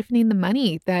siphoning the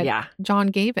money that John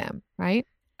gave him, right?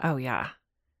 Oh, yeah.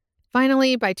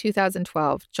 Finally, by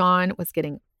 2012, John was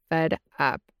getting fed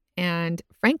up. And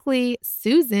frankly,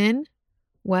 Susan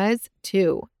was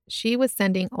too. She was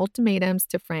sending ultimatums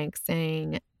to Frank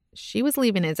saying she was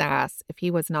leaving his ass if he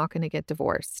was not going to get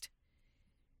divorced.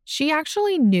 She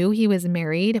actually knew he was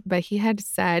married, but he had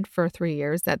said for 3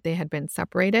 years that they had been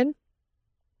separated.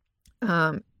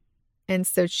 And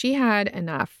so she had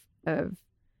enough of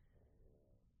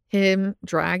him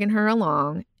dragging her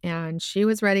along, and she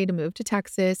was ready to move to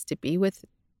Texas to be with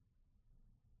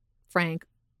Frank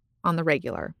on the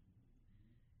regular.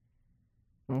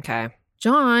 Okay.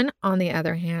 John, on the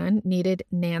other hand, needed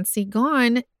Nancy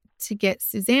gone to get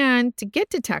Suzanne to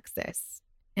get to Texas.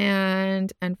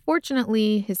 And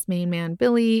unfortunately, his main man,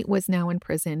 Billy, was now in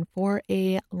prison for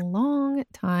a long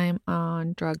time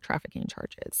on drug trafficking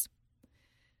charges.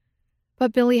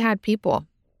 But Billy had people.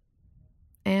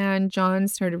 And John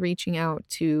started reaching out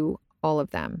to all of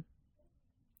them.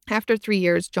 After 3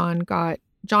 years, John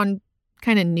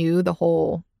kind of knew the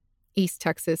whole East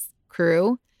Texas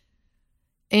crew.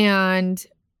 And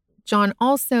John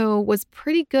also was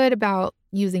pretty good about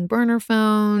using burner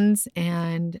phones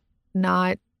and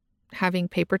not having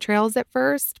paper trails at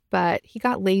first, but he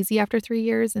got lazy after 3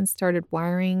 years and started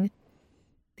wiring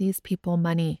these people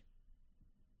money.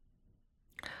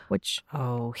 Which...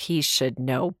 Oh, he should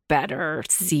know better,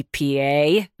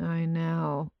 CPA. I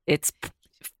know. It's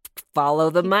follow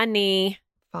the money.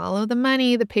 Follow the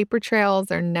money. The paper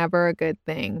trails are never a good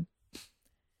thing.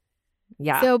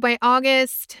 Yeah. So by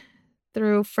August,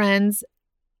 through friends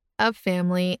of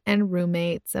family and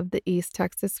roommates of the East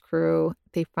Texas crew,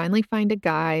 they finally find a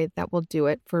guy that will do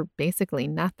it for basically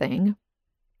nothing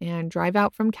and drive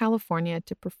out from California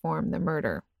to perform the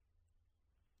murder.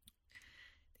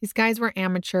 These guys were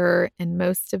amateur, and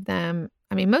most of those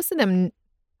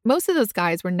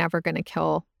guys were never going to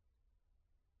kill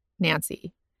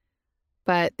Nancy.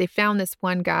 But they found this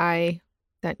one guy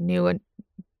that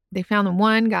they found the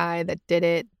one guy that did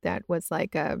it, that was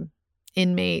like a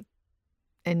inmate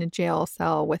in a jail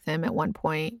cell with him at one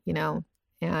point,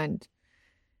 and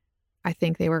I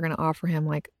think they were going to offer him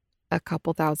like a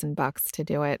couple $1,000 to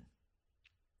do it.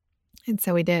 And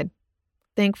so he did.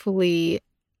 Thankfully,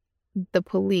 the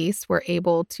police were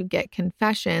able to get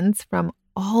confessions from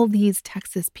all these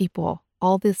Texas people,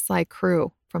 all this like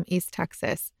crew from East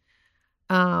Texas.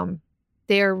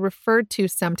 They're referred to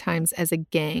sometimes as a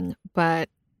gang, but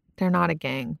they're not a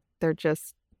gang. They're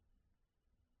just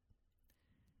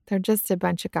a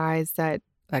bunch of guys that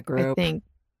group. I think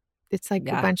it's like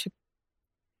a bunch of,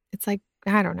 it's like,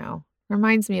 I don't know,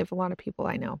 reminds me of a lot of people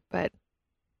I know, but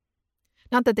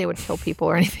not that they would kill people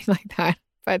or anything like that,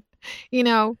 but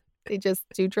they just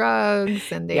do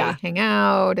drugs and they hang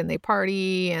out and they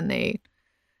party and they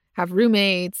have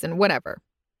roommates and whatever.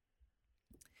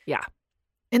 Yeah.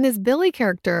 And this Billy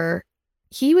character,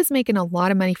 he was making a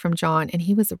lot of money from John, and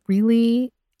he was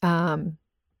really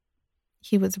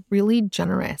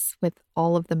generous with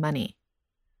all of the money.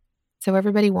 So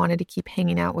everybody wanted to keep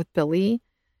hanging out with Billy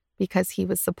because he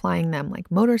was supplying them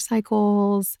like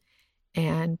motorcycles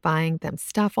and buying them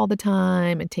stuff all the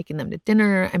time and taking them to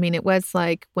dinner. I mean, it was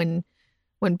like when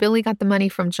Billy got the money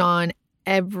from John,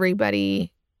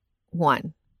 everybody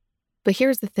won. But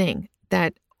here's the thing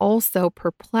that also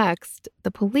perplexed the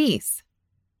police.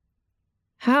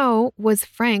 How was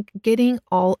Frank getting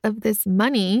all of this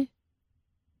money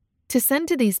to send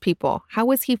to these people? How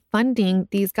was he funding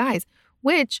these guys?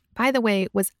 Which, by the way,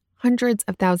 was hundreds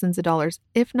of thousands of dollars,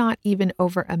 if not even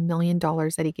over $1 million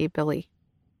that he gave Billy.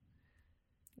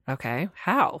 Okay.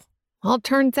 How? Well, it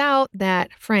turns out that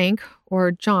Frank,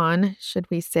 or John, should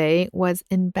we say, was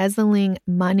embezzling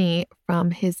money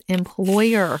from his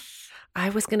employer. I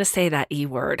was going to say that E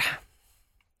word.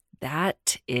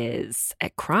 That is a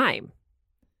crime.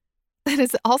 That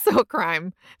is also a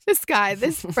crime.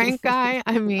 This Frank guy,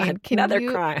 I mean,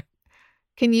 crime.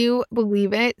 Can you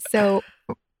believe it? So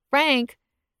Frank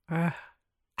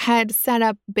had set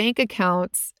up bank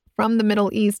accounts from the Middle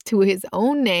East to his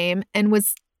own name and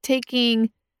was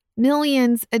taking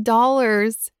millions of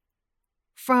dollars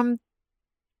from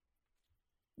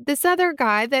this other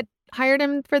guy that hired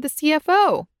him for the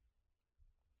CFO.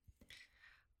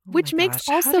 Which makes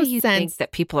also How do you sense think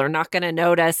that people are not going to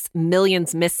notice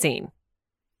millions missing?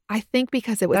 I think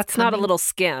because it was not a little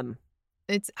skim.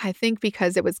 I think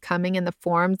because it was coming in the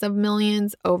forms of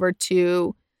millions over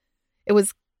to, it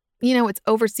was, it's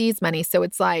overseas money. So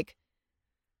it's like,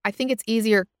 I think it's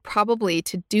easier probably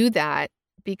to do that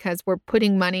because we're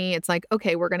putting money. It's like,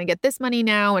 okay, we're going to get this money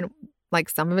now. And like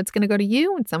some of it's going to go to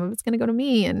you and some of it's going to go to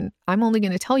me. And I'm only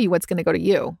going to tell you what's going to go to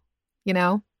you,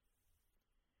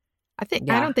 I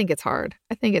don't think it's hard.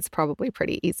 I think it's probably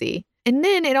pretty easy. And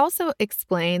then it also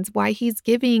explains why he's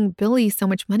giving Billy so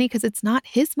much money because it's not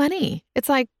his money. It's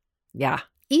like,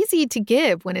 easy to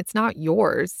give when it's not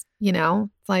yours,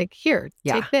 It's like, here,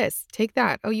 take this, take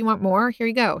that. Oh, you want more? Here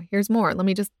you go. Here's more. Let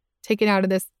me just take it out of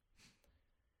this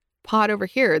pot over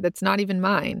here that's not even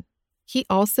mine. He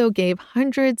also gave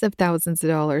hundreds of thousands of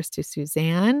dollars to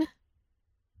Suzanne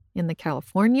in the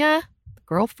California, the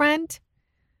girlfriend.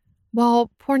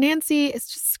 Well, poor Nancy is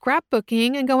just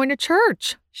scrapbooking and going to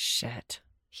church. Shit.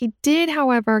 He did,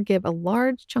 however, give a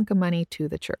large chunk of money to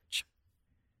the church.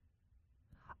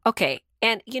 Okay.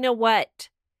 And you know what?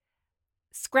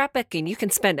 Scrapbooking, you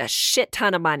can spend a shit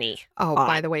ton of money. Oh,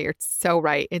 by the way, you're so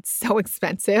right. It's so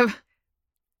expensive.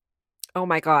 Oh,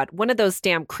 my God. One of those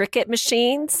damn Cricut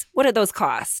machines. What do those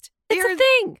cost? It's a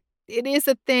thing. It is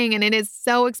a thing, and it is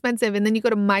so expensive. And then you go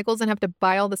to Michael's and have to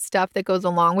buy all the stuff that goes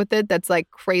along with it that's like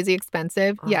crazy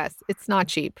expensive. Oh. Yes, it's not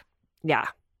cheap. Yeah.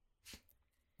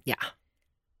 Yeah.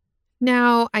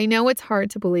 Now, I know it's hard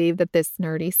to believe that this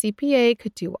nerdy CPA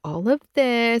could do all of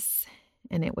this,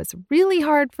 and it was really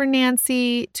hard for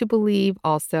Nancy to believe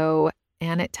also.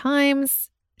 And at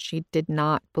times, she did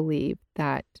not believe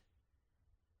that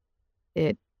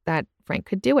that Frank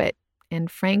could do it. And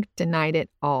Frank denied it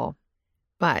all.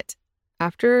 But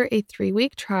after a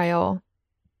 3-week trial,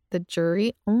 the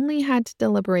jury only had to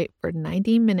deliberate for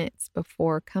 90 minutes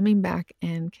before coming back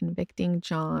and convicting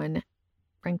John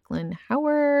Franklin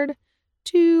Howard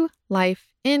to life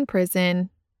in prison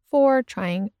for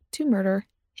trying to murder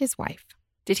his wife.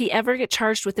 Did he ever get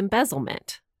charged with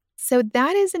embezzlement? So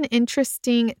that is an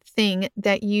interesting thing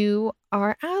that you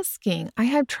are asking. I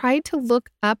have tried to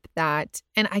look up that,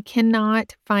 and I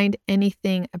cannot find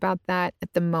anything about that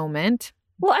at the moment.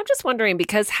 Well, I'm just wondering,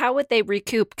 because how would they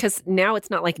recoup? Because now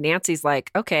it's not like Nancy's like,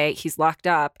 okay, he's locked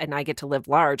up and I get to live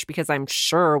large, because I'm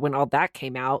sure when all that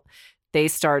came out, they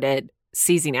started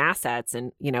seizing assets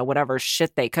and, whatever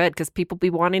shit they could, because people be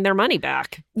wanting their money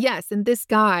back. Yes. And this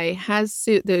guy has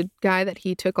sued, the guy that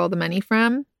he took all the money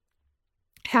from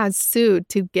has sued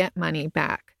to get money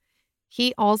back.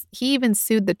 He even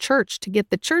sued the church to get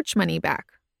the church money back.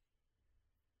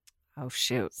 Oh,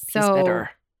 shoot. So, he's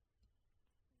bitter.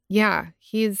 Yeah,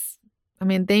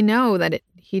 they know that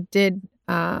he did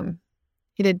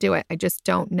do it. I just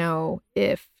don't know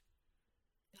if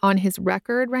on his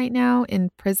record right now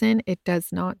in prison, it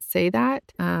does not say that.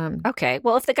 Okay.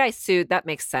 Well, if the guy sued, that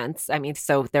makes sense.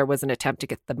 So there was an attempt to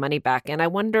get the money back. And I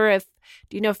wonder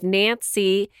do you know if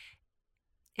Nancy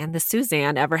and the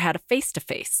Suzanne ever had a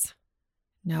face-to-face?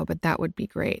 No, but that would be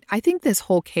great. I think this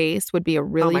whole case would be a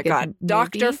really good movie.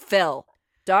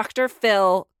 Dr.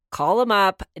 Phil, call him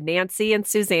up. Nancy and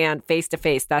Suzanne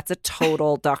face-to-face. That's a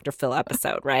total Dr. Phil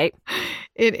episode, right?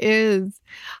 It is.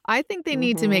 I think they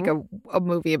need to make a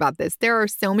movie about this. There are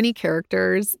so many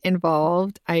characters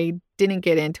involved. I didn't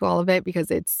get into all of it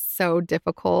because it's so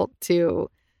difficult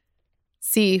to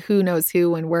see who knows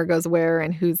who and where goes where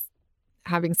and who's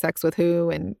having sex with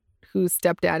who and whose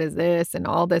stepdad is this and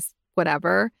all this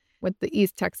whatever with the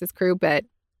East Texas crew. But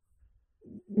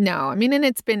no, and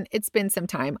it's been some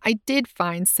time. I did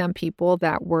find some people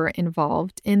that were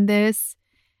involved in this,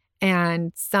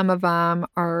 and some of them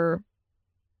are,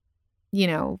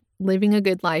 living a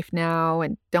good life now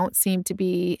and don't seem to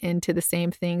be into the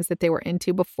same things that they were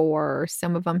into before.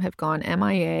 Some of them have gone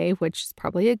MIA, which is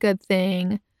probably a good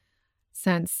thing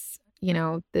since,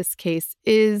 this case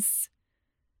is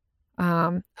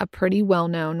a pretty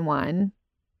well-known one.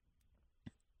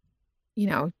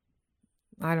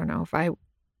 I don't know if I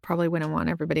probably wouldn't want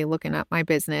everybody looking up my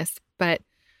business, but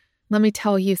let me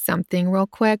tell you something real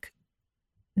quick.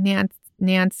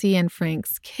 Nancy and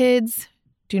Frank's kids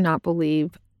do not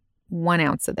believe 1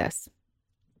 ounce of this.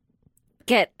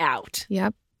 Get out.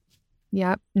 Yep.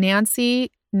 Nancy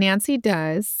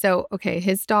does. So, okay,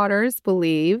 his daughters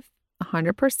believe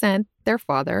 100% their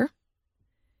father.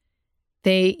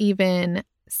 They even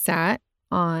sat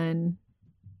on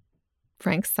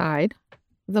Frank's side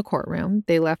of the courtroom.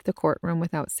 They left the courtroom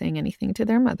without saying anything to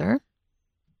their mother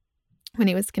when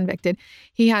he was convicted.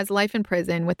 He has life in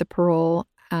prison with the parole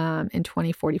in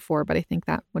 2044, but I think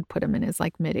that would put him in his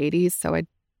mid-80s. So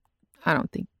I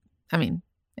don't think,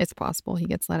 it's possible he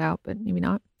gets let out, but maybe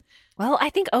not. Well, I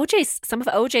think some of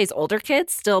OJ's older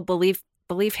kids still believe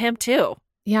him too.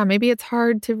 Yeah, maybe it's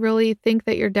hard to really think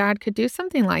that your dad could do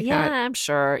something like that. Yeah, I'm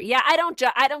sure. Yeah, I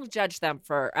don't judge them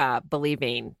for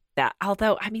believing that.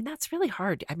 Although, that's really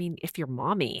hard. If your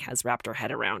mommy has wrapped her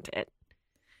head around it.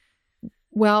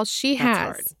 Well, she That's has.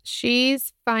 hard.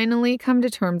 She's finally come to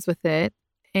terms with it,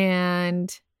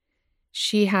 and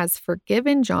she has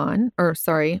forgiven John.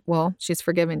 She's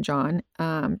forgiven John.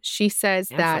 She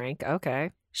says And that Frank,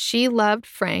 okay. she loved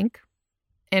Frank,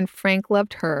 and Frank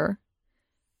loved her.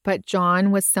 But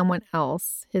John was someone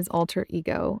else, his alter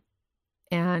ego,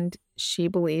 and she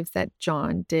believes that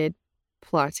John did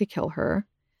plot to kill her.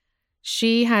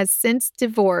 She has since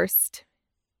divorced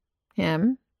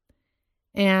him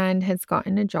and has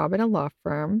gotten a job at a law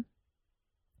firm.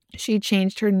 She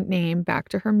changed her name back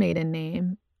to her maiden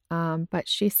name, but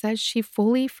she says she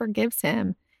fully forgives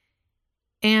him.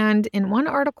 And in one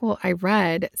article I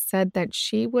read said that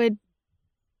she would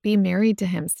be married to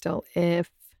him still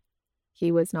if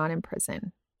he was not in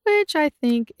prison, which I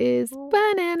think is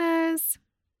bananas.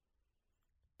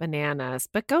 Bananas.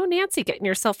 But go, Nancy, getting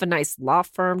yourself a nice law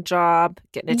firm job,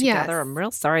 getting it together. Yes. I'm real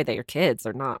sorry that your kids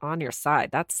are not on your side.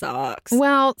 That sucks.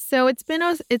 Well, so it's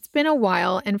been a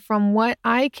while, and from what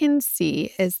I can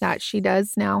see is that she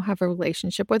does now have a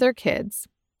relationship with her kids.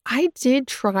 I did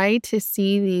try to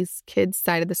see these kids'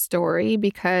 side of the story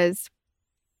because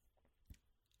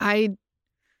I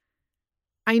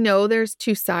know there's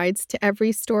 2 sides to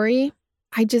every story.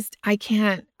 I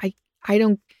can't. I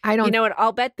don't. You know what?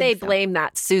 I'll bet they so. blame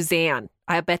that Suzanne.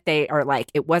 I bet they are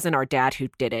like, it wasn't our dad who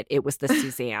did it. It was the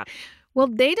Suzanne. Well,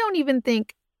 they don't even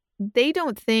think they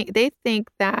think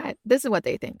that this is what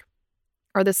they think,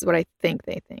 or this is what I think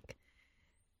they think.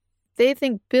 They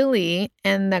think Billie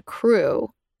and the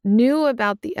crew knew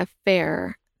about the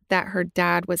affair that her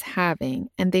dad was having,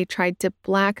 and they tried to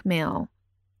blackmail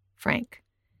Frank.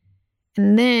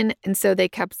 And so they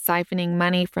kept siphoning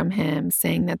money from him,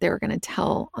 saying that they were going to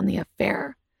tell on the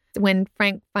affair. When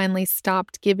Frank finally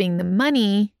stopped giving the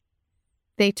money,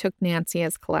 they took Nancy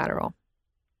as collateral.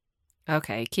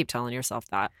 Okay, keep telling yourself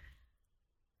that.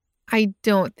 I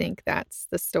don't think that's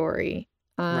the story.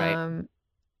 Right.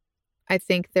 I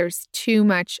think there's too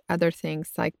much other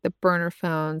things, like the burner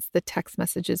phones, the text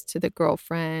messages to the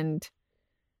girlfriend.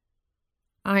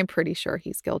 I'm pretty sure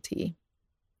he's guilty.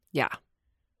 Yeah.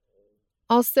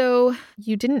 Also,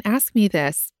 you didn't ask me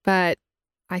this, but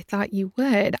I thought you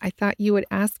would. I thought you would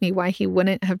ask me why he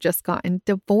wouldn't have just gotten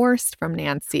divorced from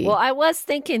Nancy. Well, I was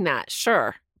thinking that,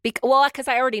 sure. Because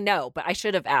I already know, but I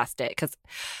should have asked it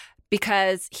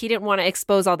because he didn't want to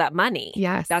expose all that money.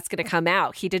 Yes. That's going to come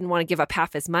out. He didn't want to give up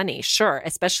half his money, sure,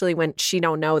 especially when she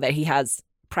don't know that he has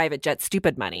private jet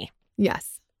stupid money.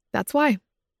 Yes, that's why.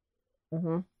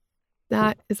 Mm-hmm.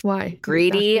 That is why.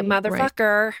 Greedy Exactly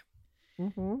motherfucker. Right.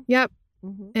 Mm-hmm. Yep.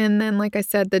 Mm-hmm. And then, like I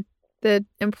said, the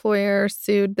employer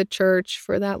sued the church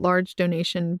for that large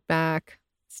donation back,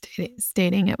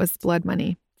 stating it was blood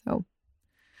money. So,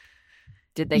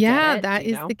 did they get it? That Do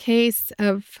you is know? the case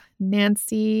of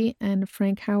Nancy and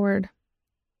Frank Howard.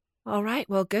 All right.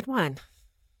 Well, good one.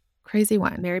 Crazy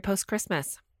one. Merry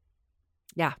post-Christmas.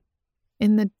 Yeah.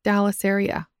 In the Dallas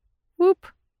area. Whoop.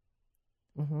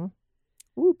 Mm-hmm.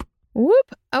 Whoop.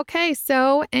 Whoop. Okay.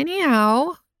 So,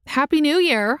 anyhow, Happy New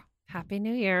Year. Happy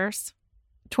New Year's.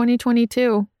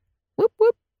 2022. Whoop,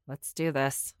 whoop. Let's do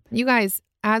this. You guys,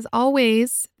 as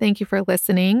always, thank you for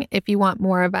listening. If you want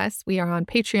more of us, we are on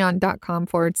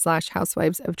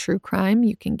patreon.com/housewives of true crime.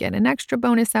 You can get an extra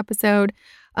bonus episode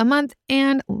a month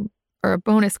or a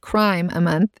bonus crime a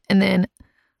month, and then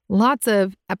lots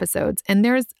of episodes. And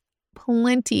there's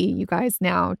plenty, you guys,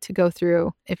 now to go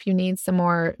through if you need some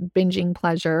more binging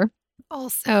pleasure.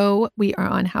 Also, we are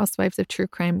on Housewives of True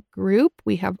Crime group.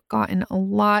 We have gotten a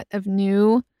lot of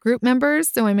new group members,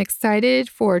 so I'm excited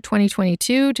for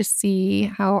 2022 to see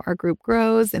how our group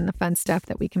grows and the fun stuff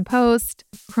that we can post,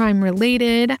 crime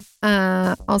related.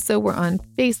 Also, we're on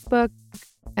Facebook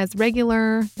as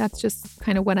regular. That's just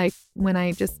kind of when I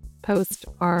just post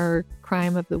our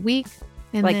crime of the week.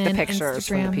 And like then the pictures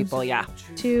from the people, yeah.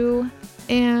 Too.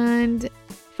 And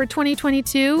for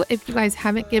 2022, if you guys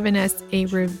haven't given us a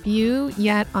review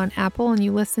yet on Apple and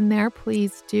you listen there,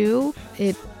 please do.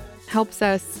 It helps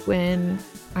us when,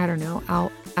 I don't know,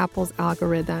 Apple's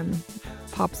algorithm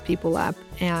pops people up.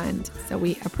 And so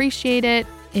we appreciate it.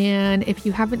 And if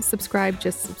you haven't subscribed,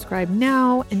 just subscribe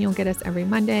now and you'll get us every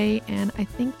Monday. And I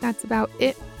think that's about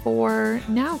it for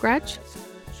now, Gretch.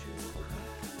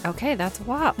 Okay, that's a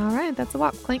whop. All right, that's a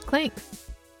whop. Clink, clink.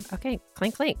 Okay,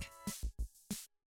 clink, clink.